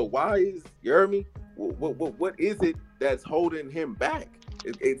 So why is, you heard me? What is it that's holding him back?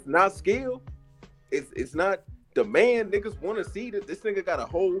 It's not skill. It's not demand. Niggas want to see that this nigga got a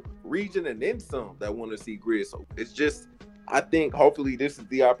whole region and then some that want to see Grizz. So it's just, I think hopefully this is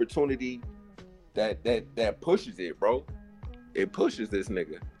the opportunity that pushes it, bro. It pushes this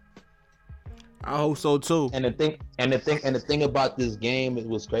nigga. I hope so too. And the thing about this game, it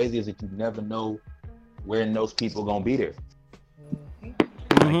was crazy, is that you never know when those people gonna be there.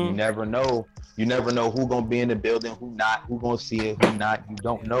 Like, you never know. You never know who gonna be in the building, who not, who gonna see it, who not. You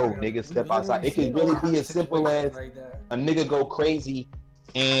don't know. Niggas step outside. It could really be as simple as a nigga go crazy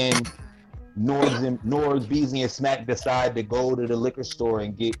and Nords, Beasley, and Smack decide to go to the liquor store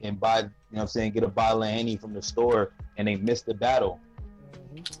and buy, you know what I'm saying, get a bottle of Henny from the store, and they miss the battle.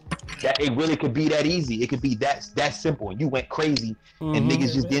 That it really could be that easy. It could be that simple. And you went crazy, and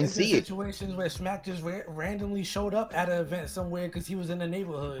niggas just didn't see it. Situations where Smack just randomly showed up at an event somewhere because he was in the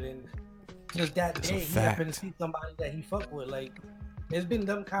neighborhood, and just that day he happened to see somebody that he fucked with. Like, there's been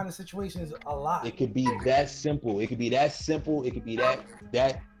them kind of situations a lot. It could be that simple. It could be that simple. It could be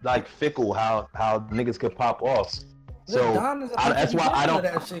that like fickle how niggas could pop off. So that's why I don't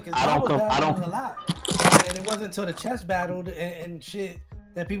a lot. And it wasn't until the chess battle and shit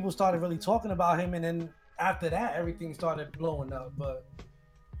that people started really talking about him, and then after that everything started blowing up. But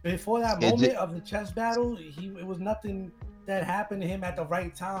before that moment of the chess battle, it was nothing that happened to him at the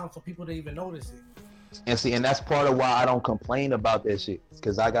right time for people to even notice it. And that's part of why I don't complain about that shit,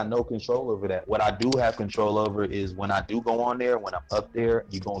 because I got no control over that. What I do have control over is when I do go on there, when I'm up there,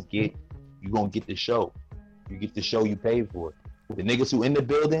 you're gonna get the show. You get the show you paid for. The niggas who in the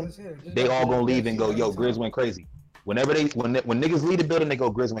building, they all gonna leave and go, yo, Grizz went crazy. When niggas leave the building, they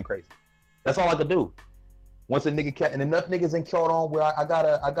go, Grizz went crazy. That's all I could do. Once a nigga and enough niggas ain't caught on where I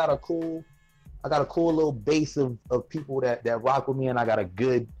got a cool little base of people that rock with me, and I got a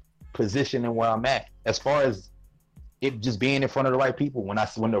good position in where I'm at. As far as it just being in front of the right people, when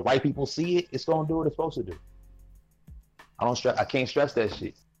the right people see it, it's gonna do what it's supposed to do. I can't stress that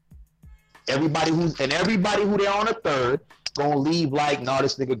shit. Everybody who there on a third gonna leave like, nah,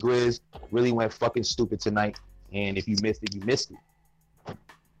 this nigga Grizz really went fucking stupid tonight. And if you missed it, you missed it.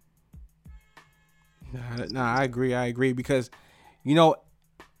 Nah, I agree because, you know,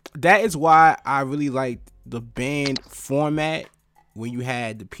 that is why I really liked the band format, when you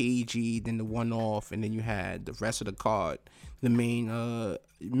had the PG, then the one-off, and then you had the rest of the card, the main battle,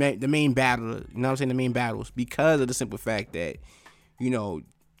 you know what I'm saying, the main battles, because of the simple fact that, you know,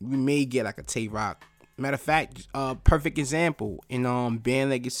 we may get like a Tay Rock. Matter of fact, perfect example in Band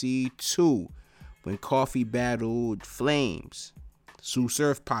Legacy 2, when Coffee battled Flames, Sue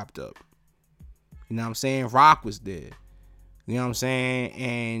Surf popped up. You know what I'm saying? Rock was there. You know what I'm saying?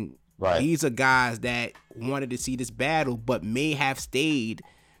 And these are guys that wanted to see this battle, but may have stayed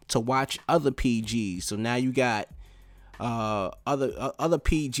to watch other PGs. So now you got other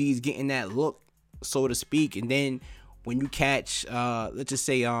PGs getting that look, so to speak. And then when you catch, let's just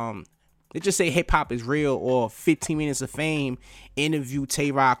say Hip Hop Is Real or 15 Minutes of Fame interview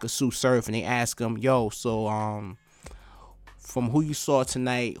Tay Rock or Sue Surf, and they ask him, yo, so from who you saw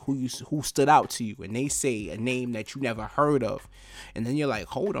tonight, who stood out to you, and they say a name that you never heard of, and then you're like,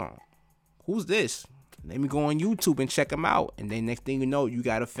 hold on, who's this? Let me go on YouTube and check him out, and then next thing you know, you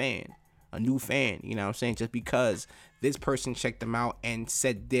got a new fan, you know what I'm saying, just because this person checked them out and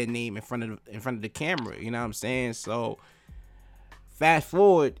said their name in front of the camera, you know what I'm saying. So fast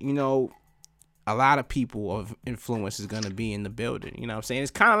forward, you know, a lot of people of influence is gonna be in the building, you know what I'm saying.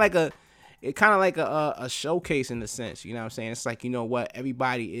 It's kind of like a showcase in a sense, you know what I'm saying. It's like, you know what,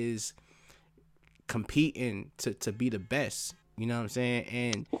 everybody is competing to be the best, you know what I'm saying.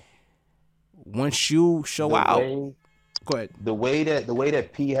 And once you show out, go ahead. The way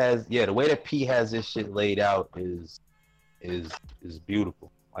that P has this shit laid out is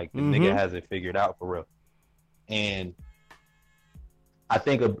beautiful. Like, the nigga has it figured out for real. And I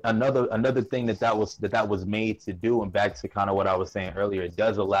think another thing that was made to do, and back to kind of what I was saying earlier, it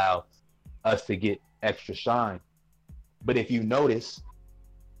does allow us to get extra shine. But if you notice,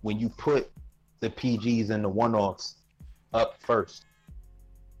 when you put the PGs and the one-offs up first,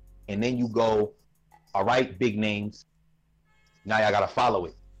 and then you go, all right, big names, Now y'all gotta follow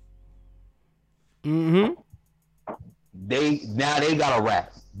it. Mm-hmm. They gotta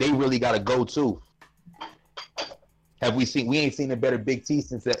rap. They really gotta go too. Have we seen? We ain't seen a better Big T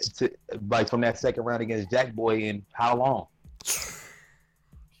since like from that second round against Jack Boy in how long?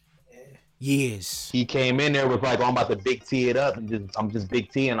 Years. He came in there with like, oh, I'm about to Big T it up, and I'm just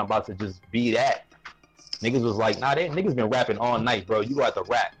Big T, and I'm about to just be that. Niggas was like, nah, niggas been rapping all night, bro. You got to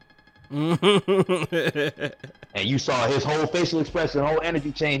rap. And you saw his whole facial expression, whole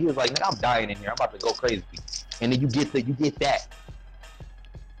energy change. He was like, nigga, I'm dying in here. I'm about to go crazy. And then you get that.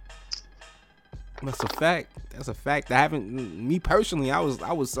 That's a fact. That's a fact. I haven't. Me personally, I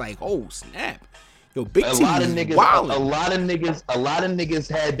was like, oh snap. Yo, Big T is wildin'. A lot of niggas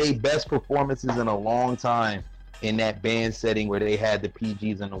had their best performances in a long time in that band setting where they had the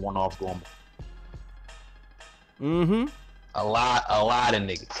PGs and the one-offs going. Mm-hmm. A lot of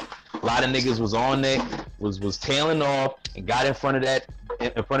niggas. A lot of niggas was on there, was tailing off and got in front of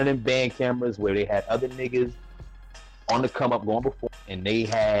them band cameras where they had other niggas on the come up going before, and they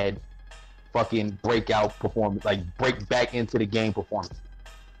had fucking breakout performance, like break back into the game performance.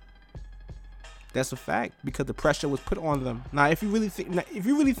 That's a fact, because the pressure was put on them. Now, if you really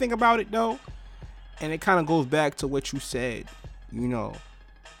think about it though, and it kind of goes back to what you said, you know,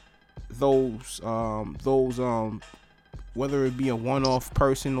 those whether it be a one-off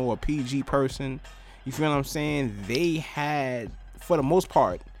person or a PG person, you feel what I'm saying? They had, for the most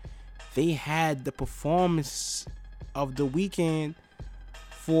part, they had the performance of the weekend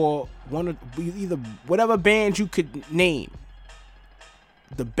for one of either whatever band you could name.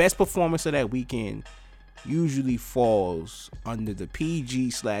 The best performance of that weekend usually falls under the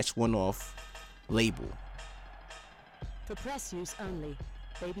PG/one-off label. For press use only.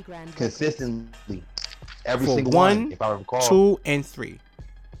 Baby Grand consistently. Every for single one, if I recall. 2, and 3.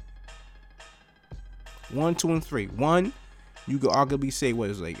 1, 2, and 3. 1, you could arguably say what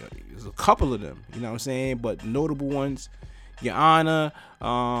is like there's a couple of them, you know what I'm saying? But notable ones, Your Honor,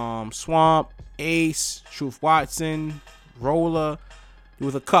 Swamp, Ace, Truth Watson, Roller. There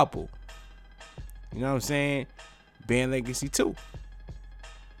was a couple. You know what I'm saying? Band Legacy 2.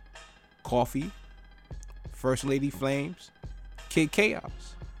 Coffee. First Lady Flames. Kid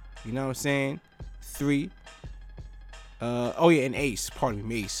Chaos. You know what I'm saying? 3. And Ace. Pardon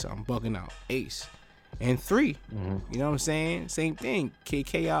me, Ace. I'm bugging out. Ace. And 3. Mm-hmm. You know what I'm saying? Same thing. Kid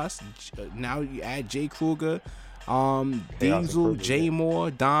Chaos. Now you add Jay Kruger. Diesel, Jay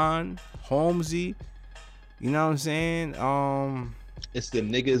Moore, Don, Holmesy. You know what I'm saying? It's the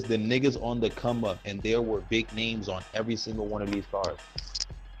niggas on the come up, and there were big names on every single one of these cards.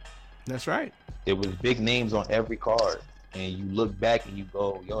 That's right. There was big names on every card, and you look back and you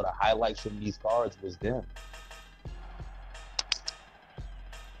go, yo, the highlights from these cards was them.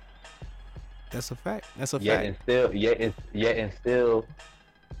 That's a fact. That's a fact. And still,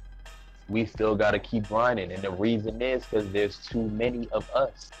 we still got to keep grinding, and the reason is because there's too many of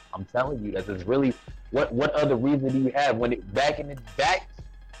us. I'm telling you, that is really what other reason do you have when it back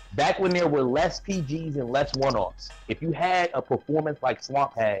when there were less PGs and less one-offs? If you had a performance like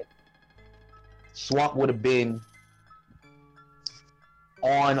Swamp had, Swamp would have been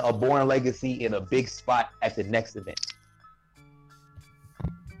on a Born Legacy in a big spot at the next event.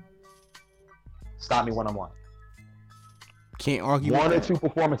 Stop me when I'm lying. Can't argue. One or two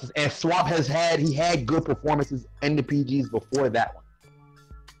performances, and Swamp he had good performances in the PGs before that one.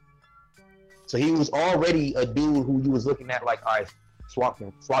 So he was already a dude who you was looking at like, all right, Swamp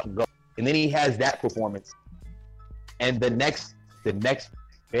can go. And then he has that performance. And the next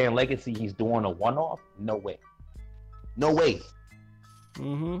Band Legacy, he's doing a one-off? No way. No way.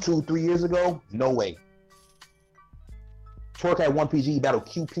 Mm-hmm. 2-3 years ago? No way. Twork had 1 PG, he battled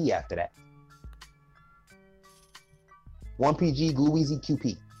QP after that. 1 PG, Gluezy,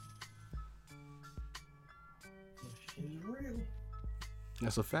 QP.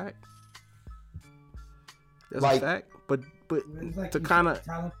 That's a fact. That's like, a fact. But it's like to kind of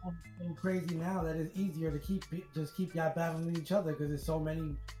talent so crazy now that it's easier to keep y'all battling each other because there's so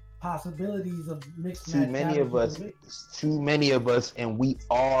many possibilities of mixed match. Too many of us, and we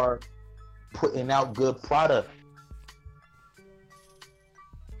are putting out good product.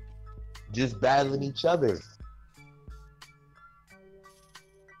 Just battling each other.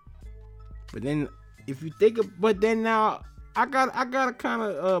 But then, if you think, but then now I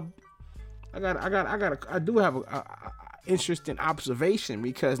do have a interesting observation,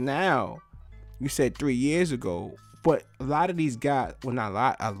 because now you said 3 years ago, but a lot of these guys, well,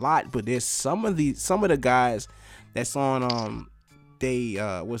 not a lot, but there's some of the guys that's on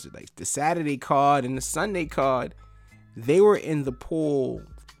what's it, like the Saturday card and the Sunday card, they were in the pool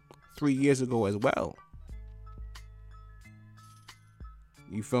 3 years ago as well.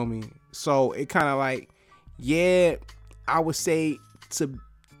 You feel me? So it kind of like, yeah, I would say to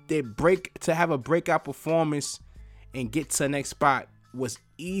have a breakout performance and get to the next spot was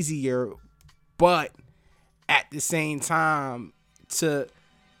easier, but at the same time, to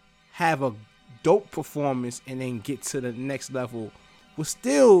have a dope performance and then get to the next level was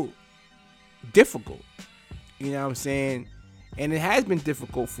still difficult. You know what I'm saying? And it has been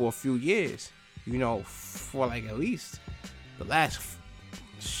difficult for a few years, you know, for like at least the last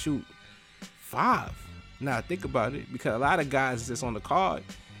 5. Now think about it, because a lot of guys that's on the card,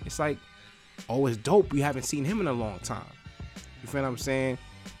 it's like, oh, it's dope. We haven't seen him in a long time. You feel what I'm saying?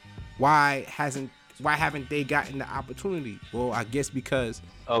 Why haven't they gotten the opportunity? Well, I guess because.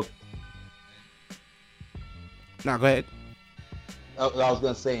 Oh. Now go ahead. I was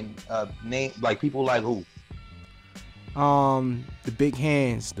gonna say, name like people like who? The Big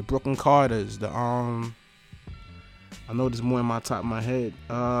Hands, the Brooklyn Carters, the I know there's more in my top of my head.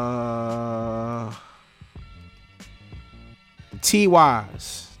 The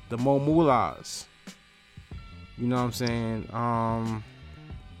T.Y.'s, the Mo Moolahs. You know what I'm saying?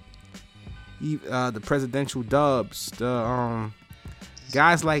 The Presidential Dubs, the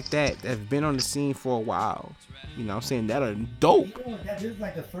guys like that have been on the scene for a while. You know what I'm saying? That are dope. You know, that is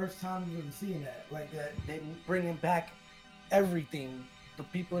like the first time you've ever seen that. Like that, they bringing back everything. The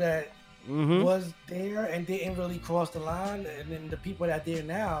people that was there and didn't really cross the line, and then the people that are there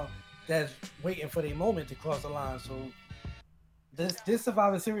now that's waiting for their moment to cross the line. So this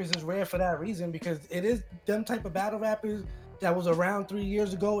Survivor Series is rare for that reason, because it is them type of battle rappers that was around 3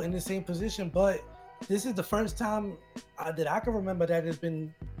 years ago in the same position, but this is the first time that I can remember that it's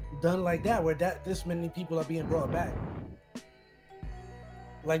been done like that, where this many people are being brought back.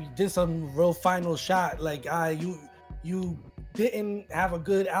 Like this a real final shot. Like you didn't have a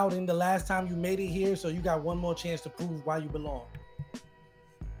good outing the last time you made it here, so you got one more chance to prove why you belong.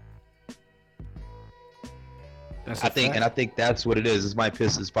 I think that's what it is. It's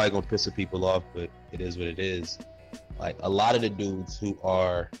probably gonna piss some people off, but it is what it is. Like a lot of the dudes who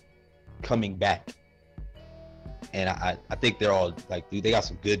are coming back, and I think they're all like, dude, they got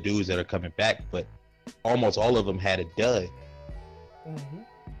some good dudes that are coming back, but almost all of them had a dud.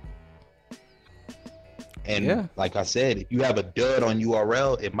 And like I said, if you have a dud on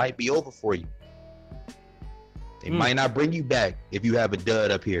URL, it might be over for you. They might not bring you back if you have a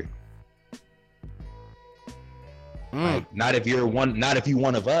dud up here. Like, not if you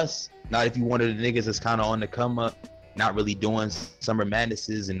one of us, not if you one of the niggas that's kind of on the come up, not really doing Summer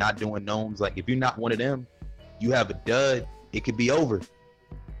Madnesses and not doing gnomes. Like if you're not one of them, you have a dud, it could be over.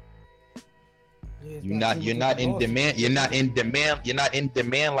 You're not in demand. You're not in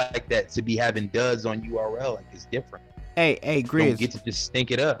demand like that to be having duds on URL. Like it's different. Hey, Grizz. Don't get to just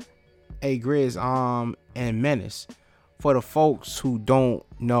stink it up. Hey, Grizz, and Menace, for the folks who don't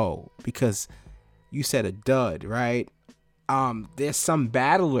know, because you said a dud, right? There's some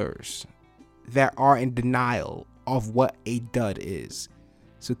battlers that are in denial of what a dud is.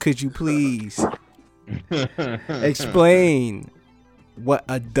 So could you please explain what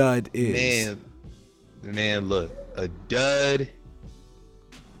a dud is? Man, look, a dud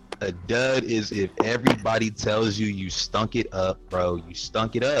is if everybody tells you stunk it up, bro. You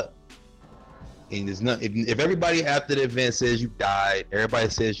stunk it up. And there's not, if everybody after the event says you died, everybody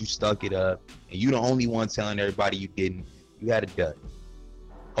says you stunk it up, and you the only one telling everybody you didn't, you had a dud.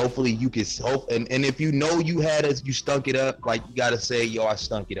 Hopefully you can and if you know you stunk it up, like you gotta say, yo, I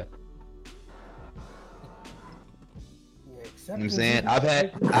stunk it up. You know what I'm saying? I've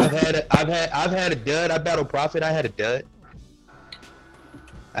had a dud. I battled Prophet. I had a dud.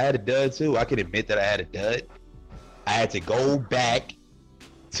 I had a dud too. I can admit that I had a dud. I had to go back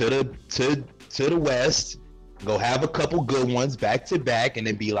to the West, go have a couple good ones back to back, and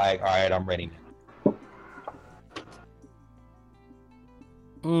then be like, all right, I'm ready now.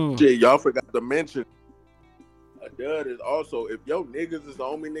 Shit, y'all forgot to mention a dud is also, if your niggas is the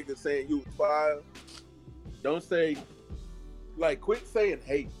only niggas saying you fire, don't say, like, quit saying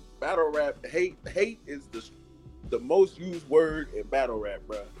hate. Battle rap, hate is the most used word in battle rap,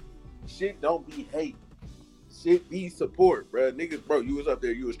 bro. Shit don't be hate. Shit be support, bro. Niggas, bro, you was up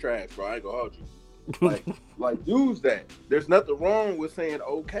there, you was trash, bro. I ain't gonna hold you. Like use that. There's nothing wrong with saying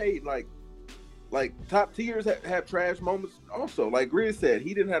okay. Like top tiers have trash moments also. Like Grizz said,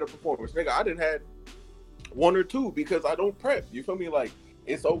 he didn't have a performance. Nigga, I didn't have one or two because I don't prep. You feel me? Like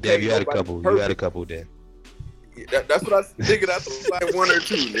it's okay. Yeah, you had a couple. You had a couple then. That's what I nigga. That's like one or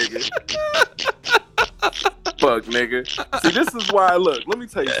two, nigga. Fuck, nigga. See, this is why. Look, let me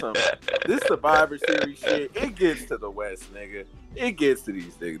tell you something. This Survivor Series shit, it gets to the West, nigga. It gets to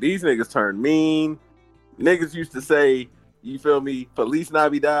these niggas. These niggas turn mean. Niggas used to say, You feel me? Feliz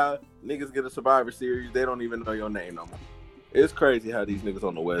Navidad. Niggas get a Survivor Series. They don't even know your name no more. It's crazy how these niggas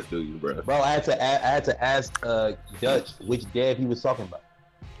on the West do you, bro. Bro, I had to ask Dutch which Dev he was talking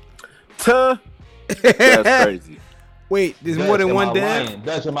about. That's crazy. Wait, there's Dutch, more than am one I Dev? lying?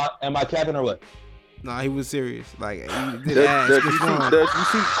 Dutch, am I capping or what? Nah, he was serious. Like he did ask which one.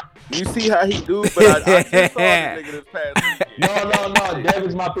 You see how he do, but I just saw the nigga this past weekend. No. Dev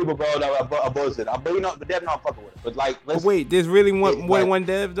is my people, bro. No, I bullshit. But you know, the Dev not fucking with it. But like, let's Wait, there's really more like, than one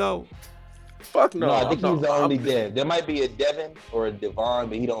Dev though. Fuck no. No, I think he's the only I'm- Dev. There might be a Devin or a Devon,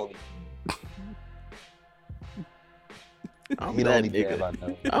 but he the only. I'm He the that only Dev I nigga.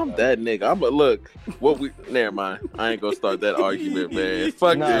 know. I'm that nigga. I'm a look. Never mind. I ain't gonna start that argument, man.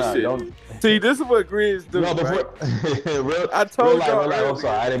 Fuck this shit. Don't. See, this is what Grizz do. No, right? real. I told real y'all. life, I'm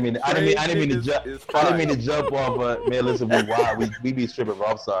sorry. I didn't mean to jump. I didn't mean to jump off. But man, listen, we be stripping, bro.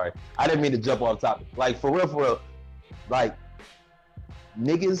 I'm sorry. I didn't mean to jump off topic. Like for real. Like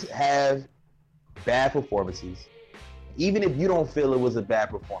niggas have bad performances. Even if you don't feel it was a bad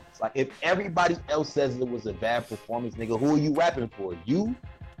performance, like if everybody else says it was a bad performance, nigga, who are you rapping for? You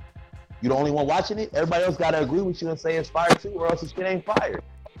the only one watching it. Everybody else gotta agree with you and say it's fire too, or else the shit ain't fired.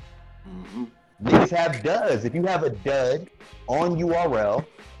 Mm-hmm. Niggas have duds. If you have a dud on URL,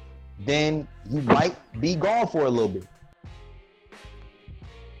 then you might be gone for a little bit.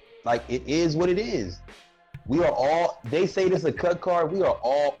 Like it is what it is. We are all. They say this is a cut card. We are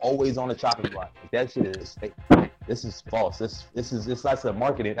all always on the chopping block. That shit is fake. This is false. That's a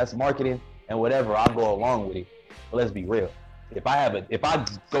marketing. That's marketing and whatever. I'll go along with it. But let's be real. If I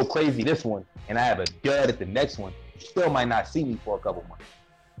go crazy this one and I have a dud at the next one, you still might not see me for a couple months.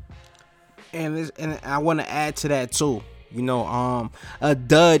 And I want to add to that too. You know, a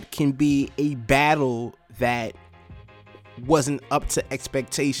dud can be a battle that wasn't up to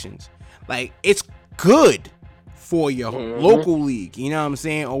expectations. Like it's good for your local league, you know what I'm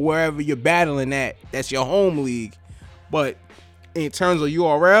saying, or wherever you're battling at, that's your home league. But in terms of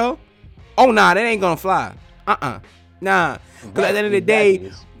URL, oh nah, that ain't gonna fly. Nah. Because at the end of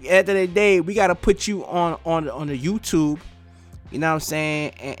the day, we gotta put you on the YouTube, you know what I'm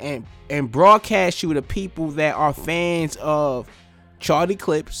saying, and broadcast you to people that are fans of Charlie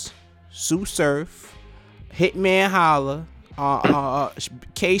Clips, Sue Surf, Hitman Holla,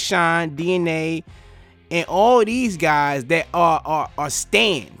 K-Shine, DNA, and all these guys that are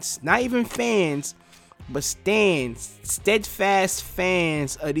stans, not even fans, but stans, steadfast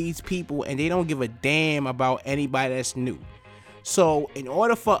fans of these people, and they don't give a damn about anybody that's new. So in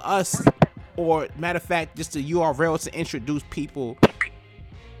order for us, or matter of fact, just the URL to introduce people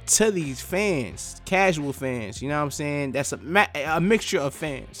to these fans, casual fans, you know what I'm saying, that's a mixture of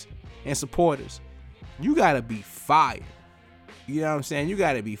fans and supporters, you gotta be fire. You know what I'm saying? You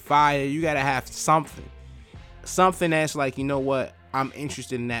gotta be fire. You gotta have something that's like, you know what, I'm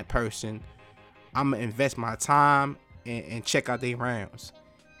interested in that person. I'm gonna invest my time and check out their rounds.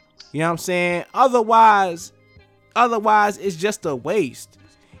 You know what I'm saying? Otherwise it's just a waste.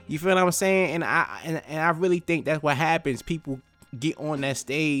 You feel what I'm saying? And I really think that's what happens. People get on that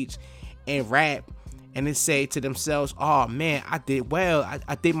stage and rap and they say to themselves, oh man, I did well.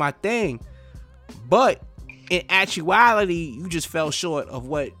 I did my thing. But in actuality, you just fell short of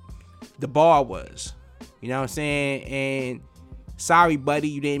what the bar was. You know what I'm saying? And sorry, buddy,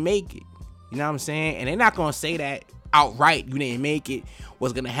 you didn't make it. You know what I'm saying? And they're not going to say that outright, you didn't make it.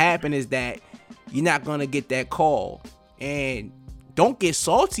 What's going to happen is that you're not going to get that call. And don't get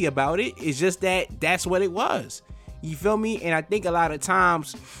salty about it. It's just that that's what it was. You feel me? And I think a lot of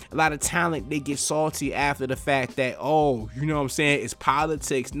times, a lot of talent, they get salty after the fact that, oh, you know what I'm saying, it's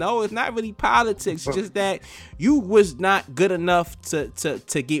politics. No, it's not really politics. It's just that you was not good enough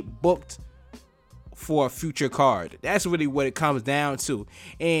to get booked for a future card. That's really what it comes down to.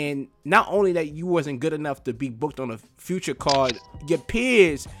 And not only that you wasn't good enough to be booked on a future card, your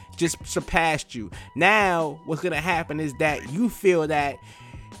peers just surpassed you. Now, what's going to happen is that you feel that,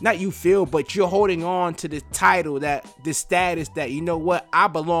 not you feel, but you're holding on to this title, that this status that, you know what, I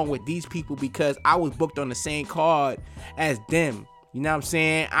belong with these people because I was booked on the same card as them. You know what I'm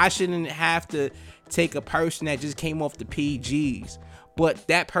saying? I shouldn't have to take a person that just came off the PGs. But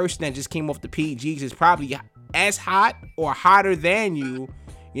that person that just came off the PGs is probably as hot or hotter than you.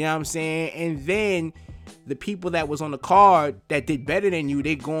 You know what I'm saying? And then the people that was on the card that did better than you,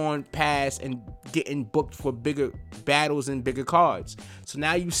 they going past and getting booked for bigger battles and bigger cards. So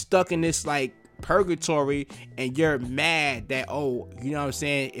now you stuck in this like purgatory and you're mad that, oh, you know what I'm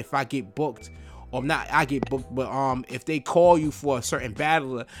saying, if I get booked, or not I get booked, but if they call you for a certain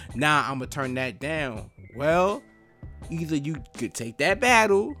battler, now I'm gonna turn that down. Well, either you could take that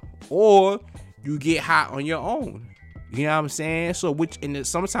battle or you get hot on your own. You know what I'm saying? So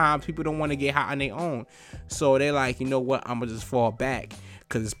sometimes people don't want to get hot on their own. So they're like, you know what? I'm gonna just fall back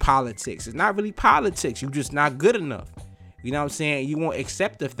because it's politics. It's not really politics. You're just not good enough. You know what I'm saying? You won't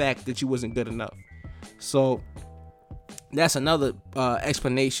accept the fact that you wasn't good enough. So that's another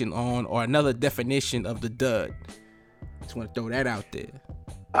explanation on, or another definition of the dud. Just want to throw that out there.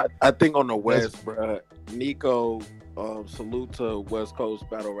 I think on the West, bro, Nico, salute to West Coast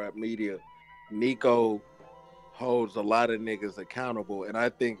Battle Rap Media. Nico holds a lot of niggas accountable, and I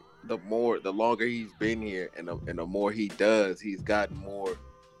think the longer he's been here, and the more he does, he's gotten more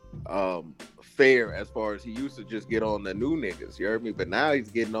fair as far as he used to just get on the new niggas. You heard me? But now he's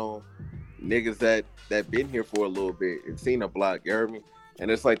getting on niggas that been here for a little bit and seen a block. You heard me? And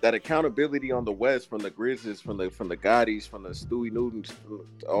it's like that accountability on the West, from the Grizzlies, from the Gottis, from the Stewie Newtons,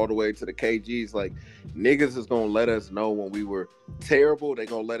 all the way to the KGs. Like, niggas is gonna let us know when we were terrible. They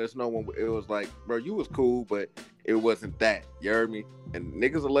gonna let us know when it was like, bro, you was cool, but it wasn't that. You heard me? And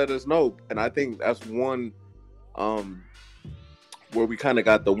niggas will let us know. And I think that's one where we kind of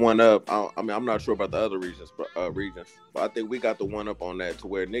got the one up. I mean, I'm not sure about the other regions, but I think we got the one up on that, to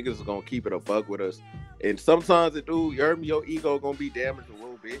where niggas is gonna keep it a buck with us. And sometimes it do, you heard me, your ego gonna be damaged a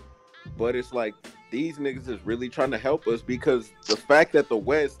little bit. But it's like, these niggas is really trying to help us, because the fact that the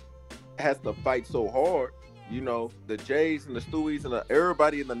West has to fight so hard, you know, the Jays and the Stewies and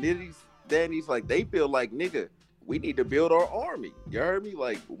everybody in the Nitties, Dannies, like, they feel like, nigga, we need to build our army. You heard me?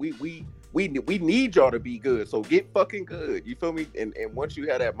 Like, we need y'all to be good, so get fucking good. You feel me? And once you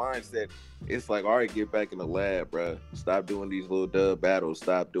have that mindset, it's like, all right, get back in the lab, bro. Stop doing these little dub battles.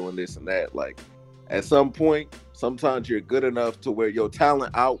 Stop doing this and that. Like, at some point, sometimes you're good enough to where your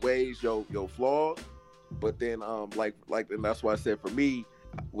talent outweighs your flaws. But then, and that's why I said, for me,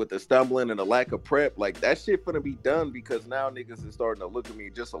 with the stumbling and the lack of prep, like, that shit finna be done, because now niggas is starting to look at me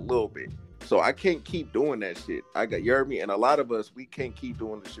just a little bit. So I can't keep doing that shit. You heard me? And a lot of us, we can't keep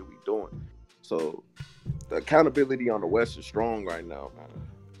doing the shit we doing. So the accountability on the West is strong right now, man.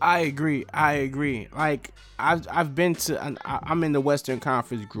 I agree. Like, I've been to, I'm in the Western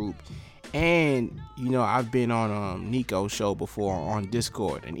Conference group, and you know, I've been on Nico's show before on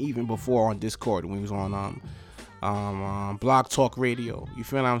Discord, and even before on Discord when he was on Blog Talk Radio. You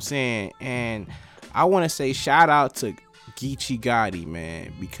feel what I'm saying? And I want to say shout out to Geechee Gotti,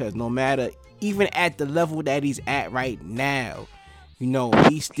 man, because no matter, even at the level that he's at right now, you know,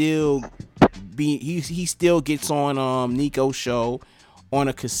 he still gets on Nico's show on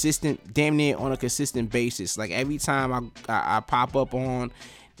a consistent, damn near on a consistent basis. Like, every time I pop up on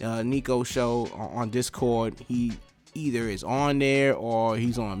Nico's show on Discord, he either is on there or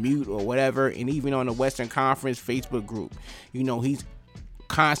he's on mute or whatever. And even on the Western Conference Facebook group, you know, he's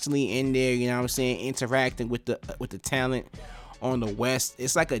constantly in there, you know what I'm saying, interacting with the talent on the West.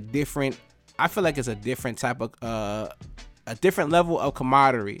 It's like I feel like it's a different type of a different level of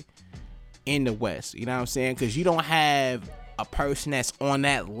camaraderie in the West, you know what I'm saying? Because you don't have a person that's on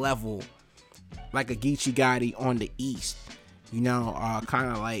that level like a Geechee Gotti on the East, you know,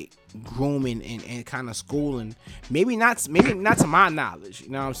 kind of like grooming and kind of schooling. Maybe not to my knowledge, you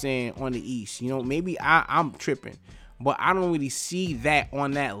know what I'm saying, on the East. You know, maybe I'm tripping, but I don't really see that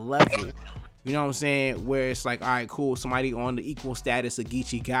on that level. You know what I'm saying? Where it's like, all right, cool, somebody on the equal status of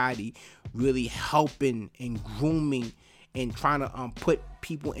Geechee Gotti really helping and grooming and trying to put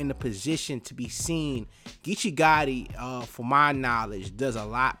people in the position to be seen. Geechee Gotti, for my knowledge, does a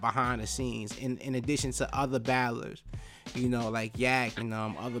lot behind the scenes in addition to other battlers, you know, like Yak and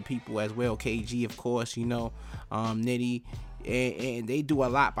other people as well, KG, of course, you know, Nitty, and they do a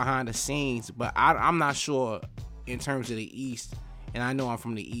lot behind the scenes. But I'm not sure in terms of the East, and I know I'm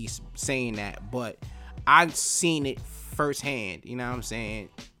from the East saying that, but I've seen it firsthand, you know what I'm saying,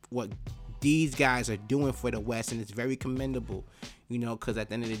 what these guys are doing for the West, and it's very commendable, you know, because at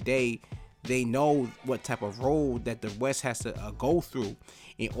the end of the day, they know what type of road that the West has to go through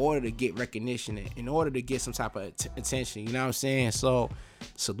in order to get recognition, in order to get some type of attention, you know what I'm saying? So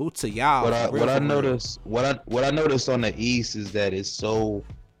salute to y'all. What I noticed on the East is that it's so,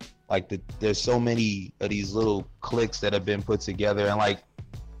 like, there's so many of these little cliques that have been put together, and like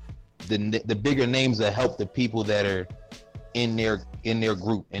the bigger names that help the people that are in their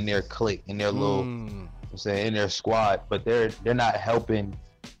group, in their clique, in their little, I'm saying, in their squad, but they're not helping,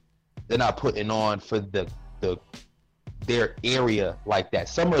 they're not putting on for their area like that.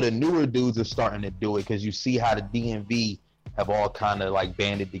 Some of the newer dudes are starting to do it, because you see how the DMV have all kind of like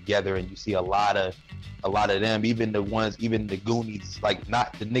banded together, and you see a lot of them, even the Goonies, like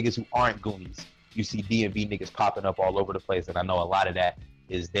not the niggas who aren't Goonies. You see DMV niggas popping up all over the place, and I know a lot of that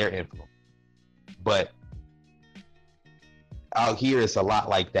is their influence. But out here it's a lot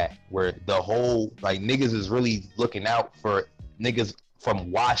like that, where the whole like niggas is really looking out for niggas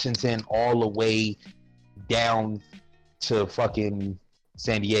from Washington all the way down to fucking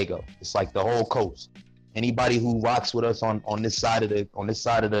San Diego. It's like the whole coast. Anybody who rocks with us on this side of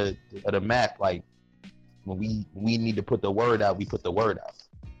the map, like when we need to put the word out, we put the word out.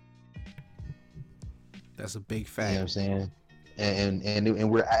 That's a big fact. You know what I'm saying? And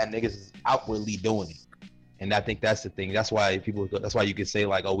niggas is outwardly doing it. And I think that's the thing. That's why you could say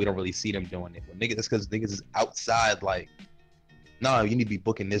like, oh, we don't really see them doing it. But niggas, that's because niggas is outside like, no, you need to be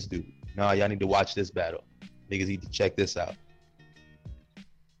booking this dude. No, y'all need to watch this battle. Niggas need to check this out.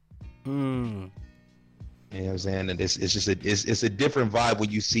 You know what I'm saying? And it's just it's a different vibe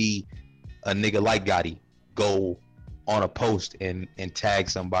when you see a nigga like Gotti go on a post and tag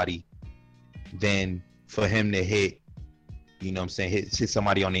somebody than for him to hit, you know what I'm saying, hit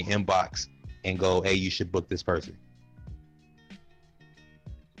somebody on the inbox and go, hey, you should book this person.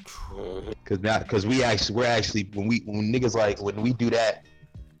 Cause we're actually when niggas like when we do that,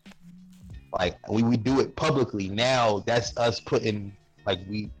 like we do it publicly now, that's us putting like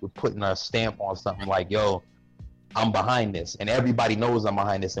we're putting a stamp on something like, yo, I'm behind this, and everybody knows I'm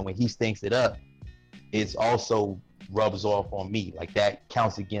behind this, and when he stinks it up, it's also rubs off on me. Like that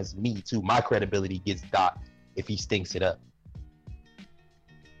counts against me too. My credibility gets docked if he stinks it up,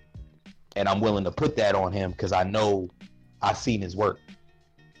 and I'm willing to put that on him because I know I've seen his work.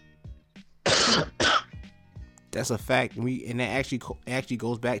 That's a fact. And that actually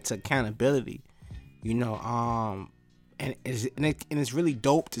goes back to accountability, you know. And it's really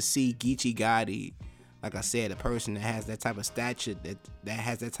dope to see Geechee Gotti, like I said, a person that has that type of stature, that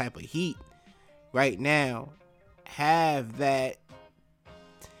has that type of heat right now, have that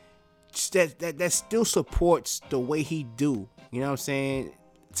still supports the way he do. You know what I'm saying?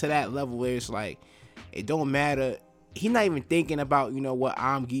 To that level where it's like, it don't matter. He's not even thinking about, you know what,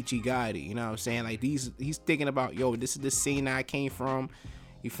 I'm Geechee Gotti. You know what I'm saying? Like he's thinking about, yo, this is the scene that I came from.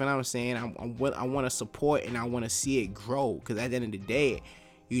 You feel what I'm saying? I want to support and I want to see it grow. Because at the end of the day,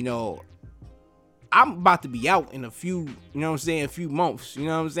 you know, I'm about to be out in a few, you know what I'm saying, a few months. You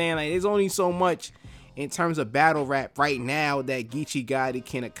know what I'm saying? Like there's only so much in terms of battle rap right now that Geechee Gotti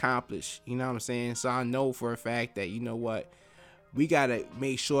can accomplish. You know what I'm saying? So I know for a fact that, you know what, we got to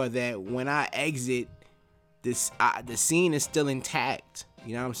make sure that when I exit, this the scene is still intact.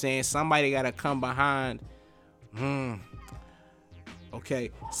 You know what I'm saying? Somebody got to come behind.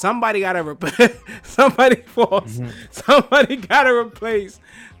 Okay, somebody gotta somebody gotta replace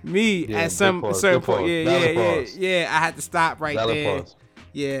me at some certain point. Yeah. I had to stop right there. Pause.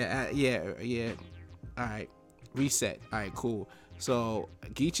 Yeah. All right, reset. All right, cool. So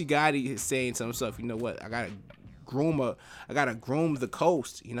Geechee Gotti is saying to himself, you know what? I gotta groom the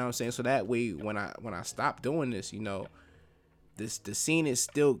coast. You know what I'm saying? So that way, when I stop doing this, you know, the scene is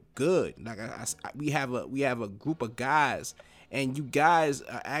still good. Like we have a group of guys. And you guys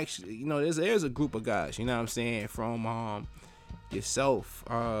are actually, you know, there's a group of guys, you know what I'm saying, from yourself.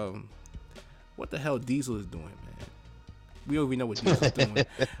 What the hell Diesel is doing, man? We don't even know what Diesel's doing.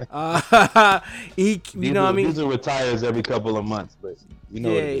 You know what I mean? Diesel retires every couple of months, but you know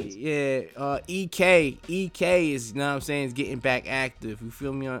what it is. Yeah. EK is, you know what I'm saying, is getting back active. You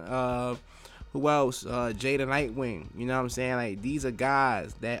feel me? Who else? Jada Nightwing. You know what I'm saying? Like these are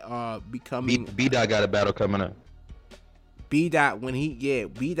guys that are becoming. B-Dot got a battle coming up. B-Dot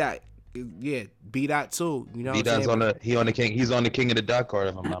B-Dot too. You know, B-Dot's he's on the King of the Dot card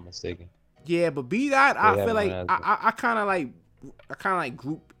if I'm not mistaken. Yeah, but B-Dot, I feel like I kind of like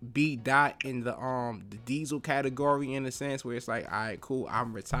group B-Dot in the Diesel category in a sense where it's like, all right, cool,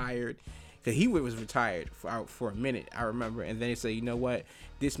 I'm retired, because he was retired for a minute, I remember, and then he said, you know what,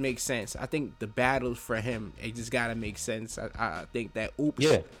 this makes sense. I think the battles for him, it just gotta make sense. I think that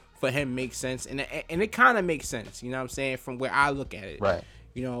for him makes sense, and it kind of makes sense, you know what I'm saying, from where I look at it, right?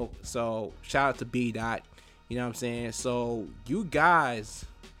 You know, so shout out to B-Dot, you know what I'm saying. So you guys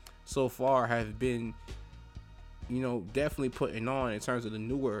so far have been, you know, definitely putting on in terms of the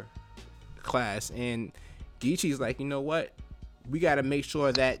newer class, and Geechee's like, you know what, we got to make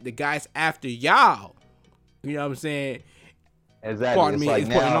sure that the guys after y'all, you know what I'm saying, exactly. It's like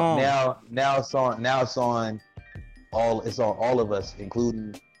now it's on all of us,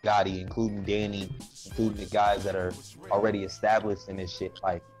 including Gotti, including Danny, including the guys that are already established in this shit.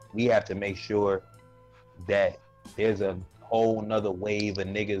 Like, we have to make sure that there's a whole nother wave of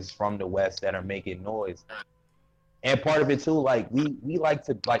niggas from the West that are making noise. And part of it too, like we like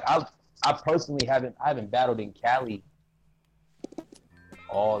to, like I personally haven't battled in Cali.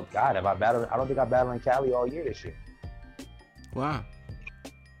 Oh God, have I battled? I don't think I battled in Cali all year this year. Wow.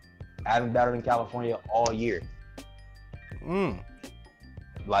 I haven't battled in California all year.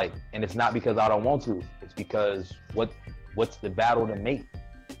 Like, and it's not because I don't want to. It's because what's the battle to make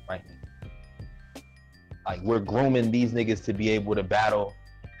right now? Like, we're grooming these niggas to be able to battle,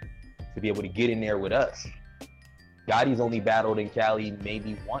 to be able to get in there with us. Gotti's only battled in Cali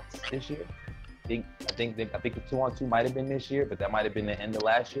maybe once this year. I think the 2-on-2 might have been this year, but that might have been the end of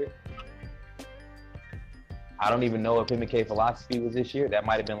last year. I don't even know if him and K Philosophy was this year. That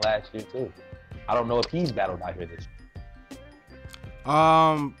might have been last year too. I don't know if he's battled out here this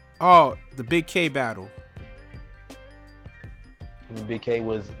year. The Big K battle. The Big K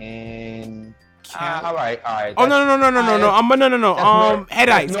was in. All right. Oh no. Head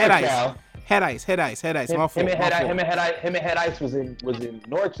Ice. Him and Head Ice was in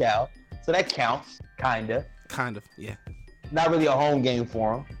NorCal, so that counts, kind of, yeah. Not really a home game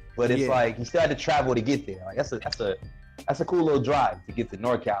for him, but it's like he still had to travel to get there. Like that's a cool little drive to get to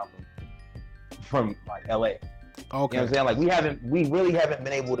NorCal from like LA. Okay. You know what I'm saying? Like we really haven't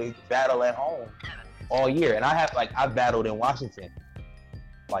been able to battle at home all year, and I battled in Washington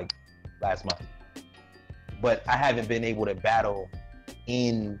like last month, but I haven't been able to battle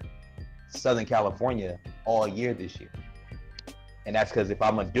in Southern California all year this year. And that's because if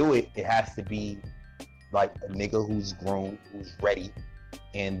I'm gonna do it, it has to be like a nigga who's grown, who's ready,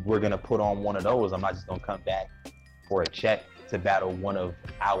 and we're gonna put on one of those. I'm not just gonna come back for a check to battle one of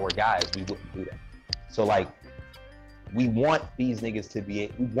our guys. We wouldn't do that. So like, we want these niggas to be,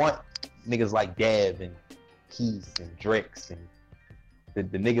 we want niggas like Dev and Keith and Drix and the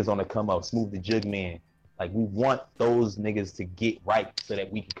niggas on the come up, Smooth the Jug Man. Like, we want those niggas to get right so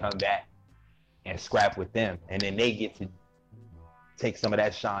that we can come back and scrap with them, and then they get to take some of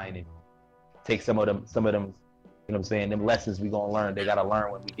that shine and take some of them, you know what I'm saying, them lessons we gonna learn. They gotta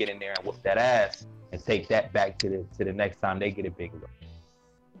learn when we get in there and whoop that ass and take that back to the next time they get a big look.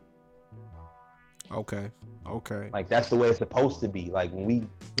 Okay. Like, that's the way it's supposed to be. Like, when we,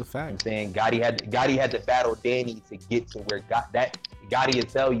 the fact. I'm saying Gotti had to battle Danny to get to where Gotti will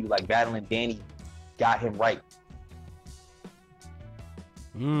tell you, like, battling Danny got him right.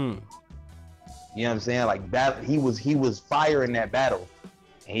 You know what I'm saying? Like, he was fire in that battle,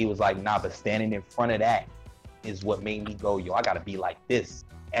 and he was like, nah, but standing in front of that is what made me go, yo, I gotta be like this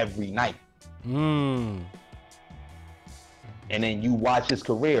every night. And then you watch his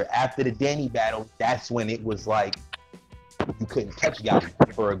career after the Danny battle. That's when it was like you couldn't touch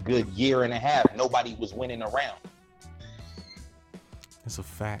Gotti for a good year and a half. Nobody was winning around. That's a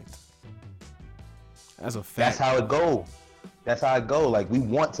fact. That's how it go. Like, we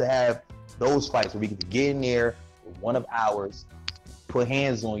want to have those fights where we get to get in there with one of ours, put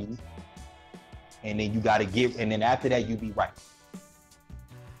hands on you, and then you got to give, and then after that, you be right.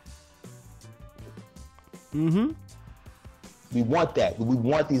 We want that. We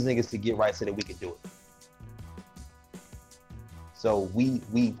want these niggas to get right so that we can do it. So we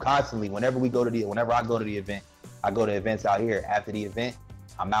constantly, whenever I go to the event, I go to events out here. After the event,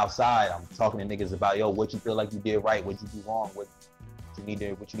 I'm outside. I'm talking to niggas about, yo, what you feel like you did right, what you do wrong, what you need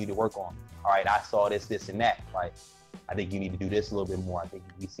to work on. All right, I saw this, and that. Like, I think you need to do this a little bit more. I think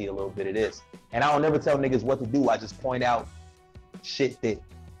we see a little bit of this. And I don't never tell niggas what to do. I just point out shit that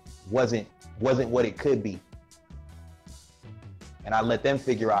wasn't what it could be. And I let them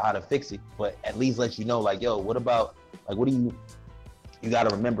figure out how to fix it. But at least let you know, like, yo, what do you got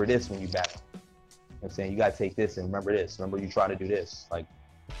to remember this when you battle. You know what I'm saying? You got to take this and remember this. Remember you try to do this. Like,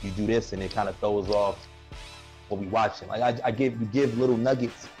 you do this and it kind of throws off what we watching. Like, you give little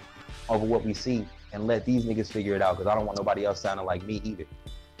nuggets over what we see and let these niggas figure it out, because I don't want nobody else sounding like me either.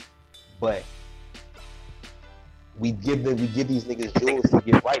 But we give these niggas jewels to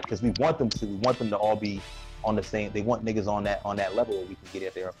get right, because we want them to. We want them to all be on the same. They want niggas on that level where we can get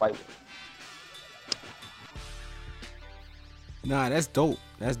out there and fight with them. Nah, that's dope.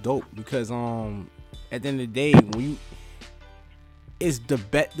 That's dope, because at the end of the day, when it's the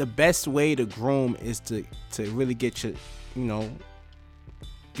best way to groom is to really get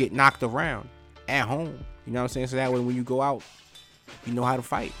get knocked around at home. You know what I'm saying? So that way when you go out, you know how to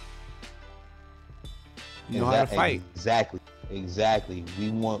fight. You know how to fight. Exactly.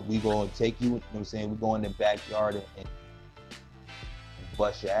 We gonna take you, you know what I'm saying? We go in the backyard and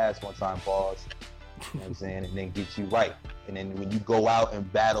bust your ass one time, pause. You know what I'm saying? And then get you right. And then when you go out and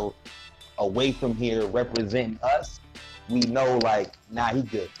battle away from here representing us, we know, like, nah, he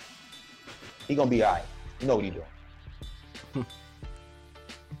good. He gonna be all right. You know what he doing.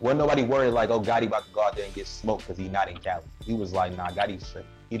 Wasn't nobody worried like, oh, Gotti about to go out there and get smoked because he not in Cali. He was like, nah, Gotti's straight.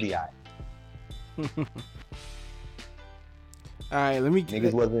 He be all right. All right, let me.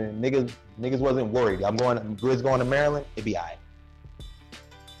 Niggas wasn't worried. Grizz going to Maryland. It be all right.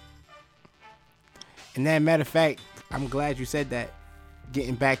 And that matter of fact, I'm glad you said that.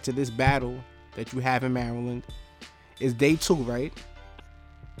 Getting back to this battle that you have in Maryland is day 2, right?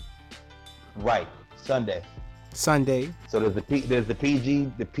 Right. Sunday. Sunday. So there's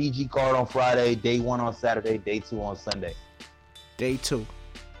the PG card on Friday, day 1 on Saturday, day 2 on Sunday. Day 2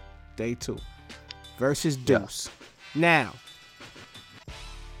 versus Deuce. Now,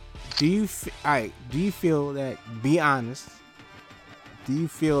 do you feel that? Be honest. Do you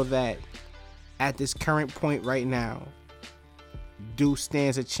feel that at this current point right now, Deuce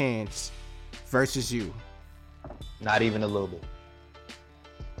stands a chance versus you? Not even a little bit.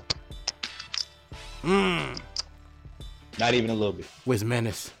 Not even a little bit. Where's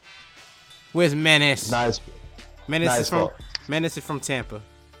Menace? Where's Menace? Nice. Menace is from Tampa.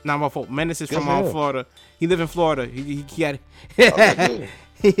 Not my fault. Menace is from Florida. He live in Florida. He got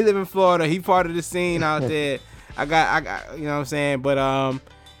he live in Florida. He part of the scene out there. I got you know what I'm saying? But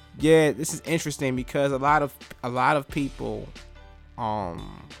yeah, this is interesting because a lot of people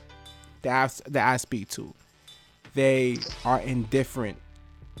that I speak to, they are indifferent.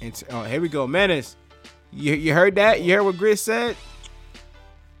 And here we go, Menace. You heard that? You heard what Grit said?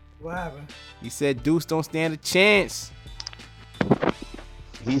 What happened? He said Deuce don't stand a chance.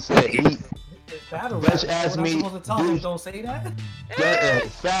 He said he. Bitch asked me. Deuce, don't say that.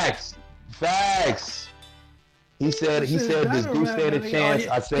 Facts. He said does Deuce stand a chance?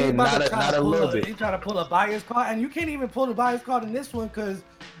 I said not a little bit. He trying to pull a bias card, and you can't even pull a bias card in this one because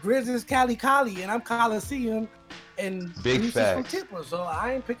Grizz is Cali, and I'm Coliseum, and big facts. From Tipper, so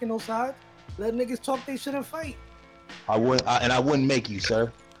I ain't picking no sides. Let niggas talk they shit and fight. I wouldn't make you,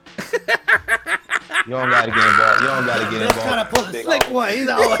 sir. You don't gotta get involved. You don't gotta get involved. Trying to pull a slick one. He's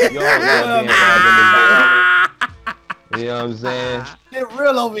all you don't gotta get involved in this. You know what I'm saying? Get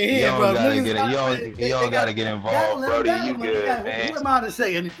real over here, bro. You don't gotta get involved, Brody. You good, man. Who am I to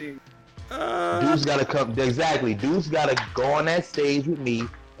say anything? Deuce gotta come. Exactly. Deuce gotta go on that stage with me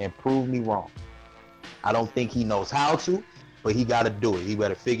and prove me wrong. I don't think he knows how to, but he gotta do it. He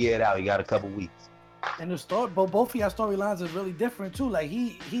better figure it out. He got a couple weeks. And the story, but both of y'all storylines is really different too. Like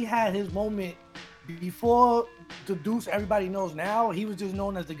he had his moment before the Deuce everybody knows now. He was just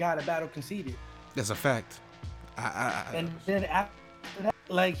known as the guy that battle conceded. That's a fact. And then after that,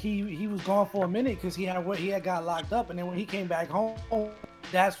 like he was gone for a minute because he had got locked up, and then when he came back home,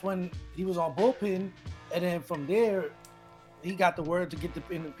 that's when he was on bullpen, and then from there, he got the word to get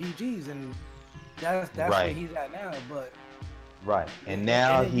in the PGs, and that's right. Where he's at now. But right, and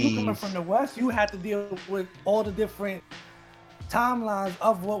now you coming from the West, you had to deal with all the different timelines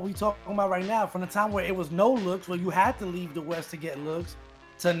of what we talking about right now. From the time where it was no looks, where you had to leave the West to get looks,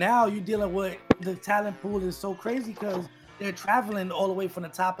 to now you dealing with the talent pool is so crazy because they're traveling all the way from the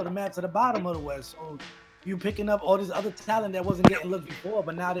top of the map to the bottom of the West. So you picking up all this other talent that wasn't getting looked before,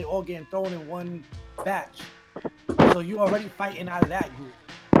 but now they all getting thrown in one batch. So you already fighting out of that group.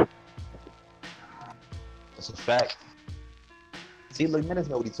 That's a fact. See, look, Menace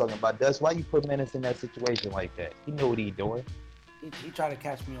know what he's talking about. Dust, why you put Menace in that situation like that? He know what he's doing. He tried to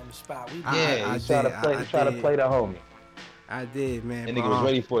catch me on the spot. He tried to play the homie. I did, man. That nigga was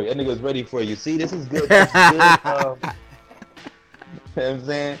ready for you. That nigga was ready for you. See, this is good. This is good. You know what I'm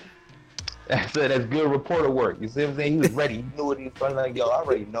saying? That's good reporter work. You see what I'm saying? He was ready. He knew what he was doing. Like, yo, I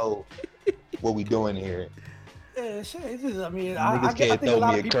already know what we doing here. Yeah, shit. It's just, I mean, I think a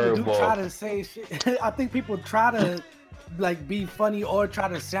lot of people do try to say shit. I think people try to like be funny or try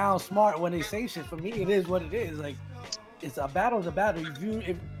to sound smart when they say shit. For me, it is what it is. Like, it's a battle's a battle.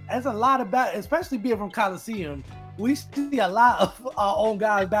 There's a lot of battle, especially being from Coliseum. We see a lot of our own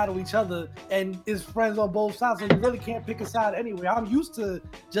guys battle each other, and it's friends on both sides. So you really can't pick a side anyway. I'm used to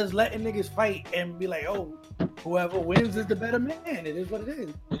just letting niggas fight and be like, oh, whoever wins is the better man. It is what it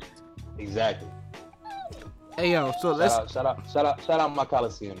is. Exactly. Hey yo, so shout out my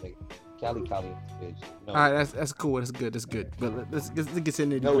Coliseum nigga. Cali, bitch. No. All right, that's cool. That's good. But let's get to the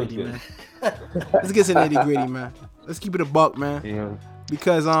nitty gritty, man. Let's get to the nitty gritty, man. Let's keep it a buck, man. Yeah.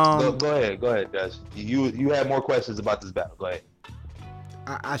 Because go ahead, Dash. You had more questions about this battle. Go ahead.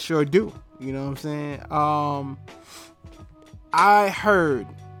 I sure do. You know what I'm saying? I heard,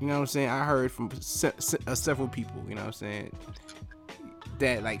 you know what I'm saying? I heard from several people, you know what I'm saying,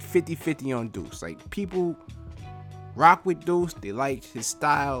 that like 50-50 on Deuce. Like people rock with Deuce, they like his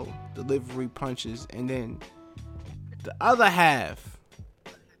style, delivery, punches, and then the other half,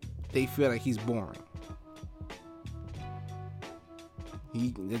 they feel like he's boring.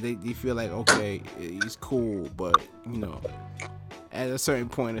 They feel like, okay, he's cool, but you know, at a certain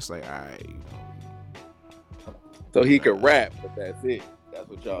point, it's like, all right, you know. So he can rap, but that's it. That's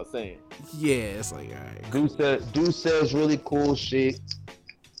what y'all saying. Yeah, it's like, all right. Deuce says really cool shit.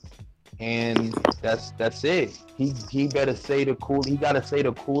 and that's it. He better say the cool. He gotta say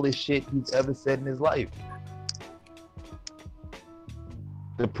the coolest shit he's ever said in his life.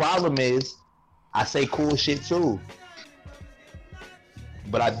 The problem is, I say cool shit too,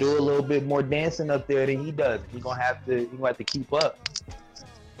 but I do a little bit more dancing up there than he does. He gonna have to keep up.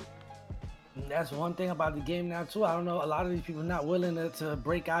 That's one thing about the game now too. I don't know. A lot of these people are not willing to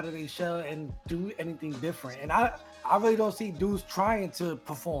break out of their shell and do anything different. And I really don't see dudes trying to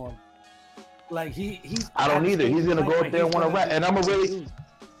perform. Like he's. I don't either. He's gonna go up there and want to rap, and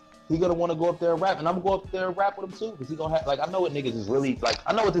he's gonna want to go up there and rap, and I'm gonna go up there and rap with him too, because he gonna have, like, I know what niggas is really like.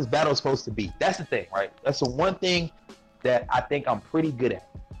 I know what this battle is supposed to be. That's the thing, right? That's the one thing that I think I'm pretty good at.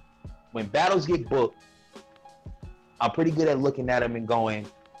 When battles get booked, I'm pretty good at looking at them and going,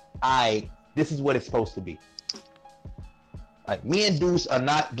 this is what it's supposed to be. Like, me and Deuce are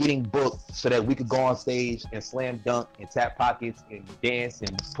not getting booked so that we could go on stage and slam dunk and tap pockets and dance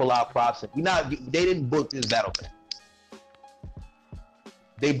and pull out props. They didn't book this battle for that.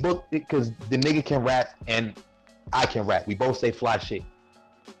 They booked it because the nigga can rap and I can rap. We both say fly shit.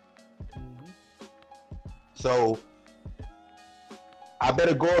 So I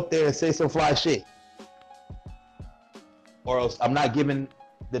better go up there and say some fly shit, or else I'm not giving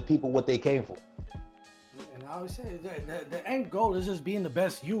the people what they came for. And I always say the end goal is just being the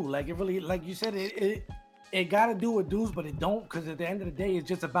best you. Like, it really, like you said, it got to do with dudes, but it don't, because at the end of the day, it's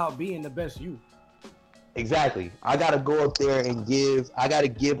just about being the best you. Exactly. I gotta go up there and give a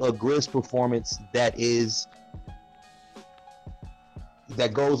Grizz performance that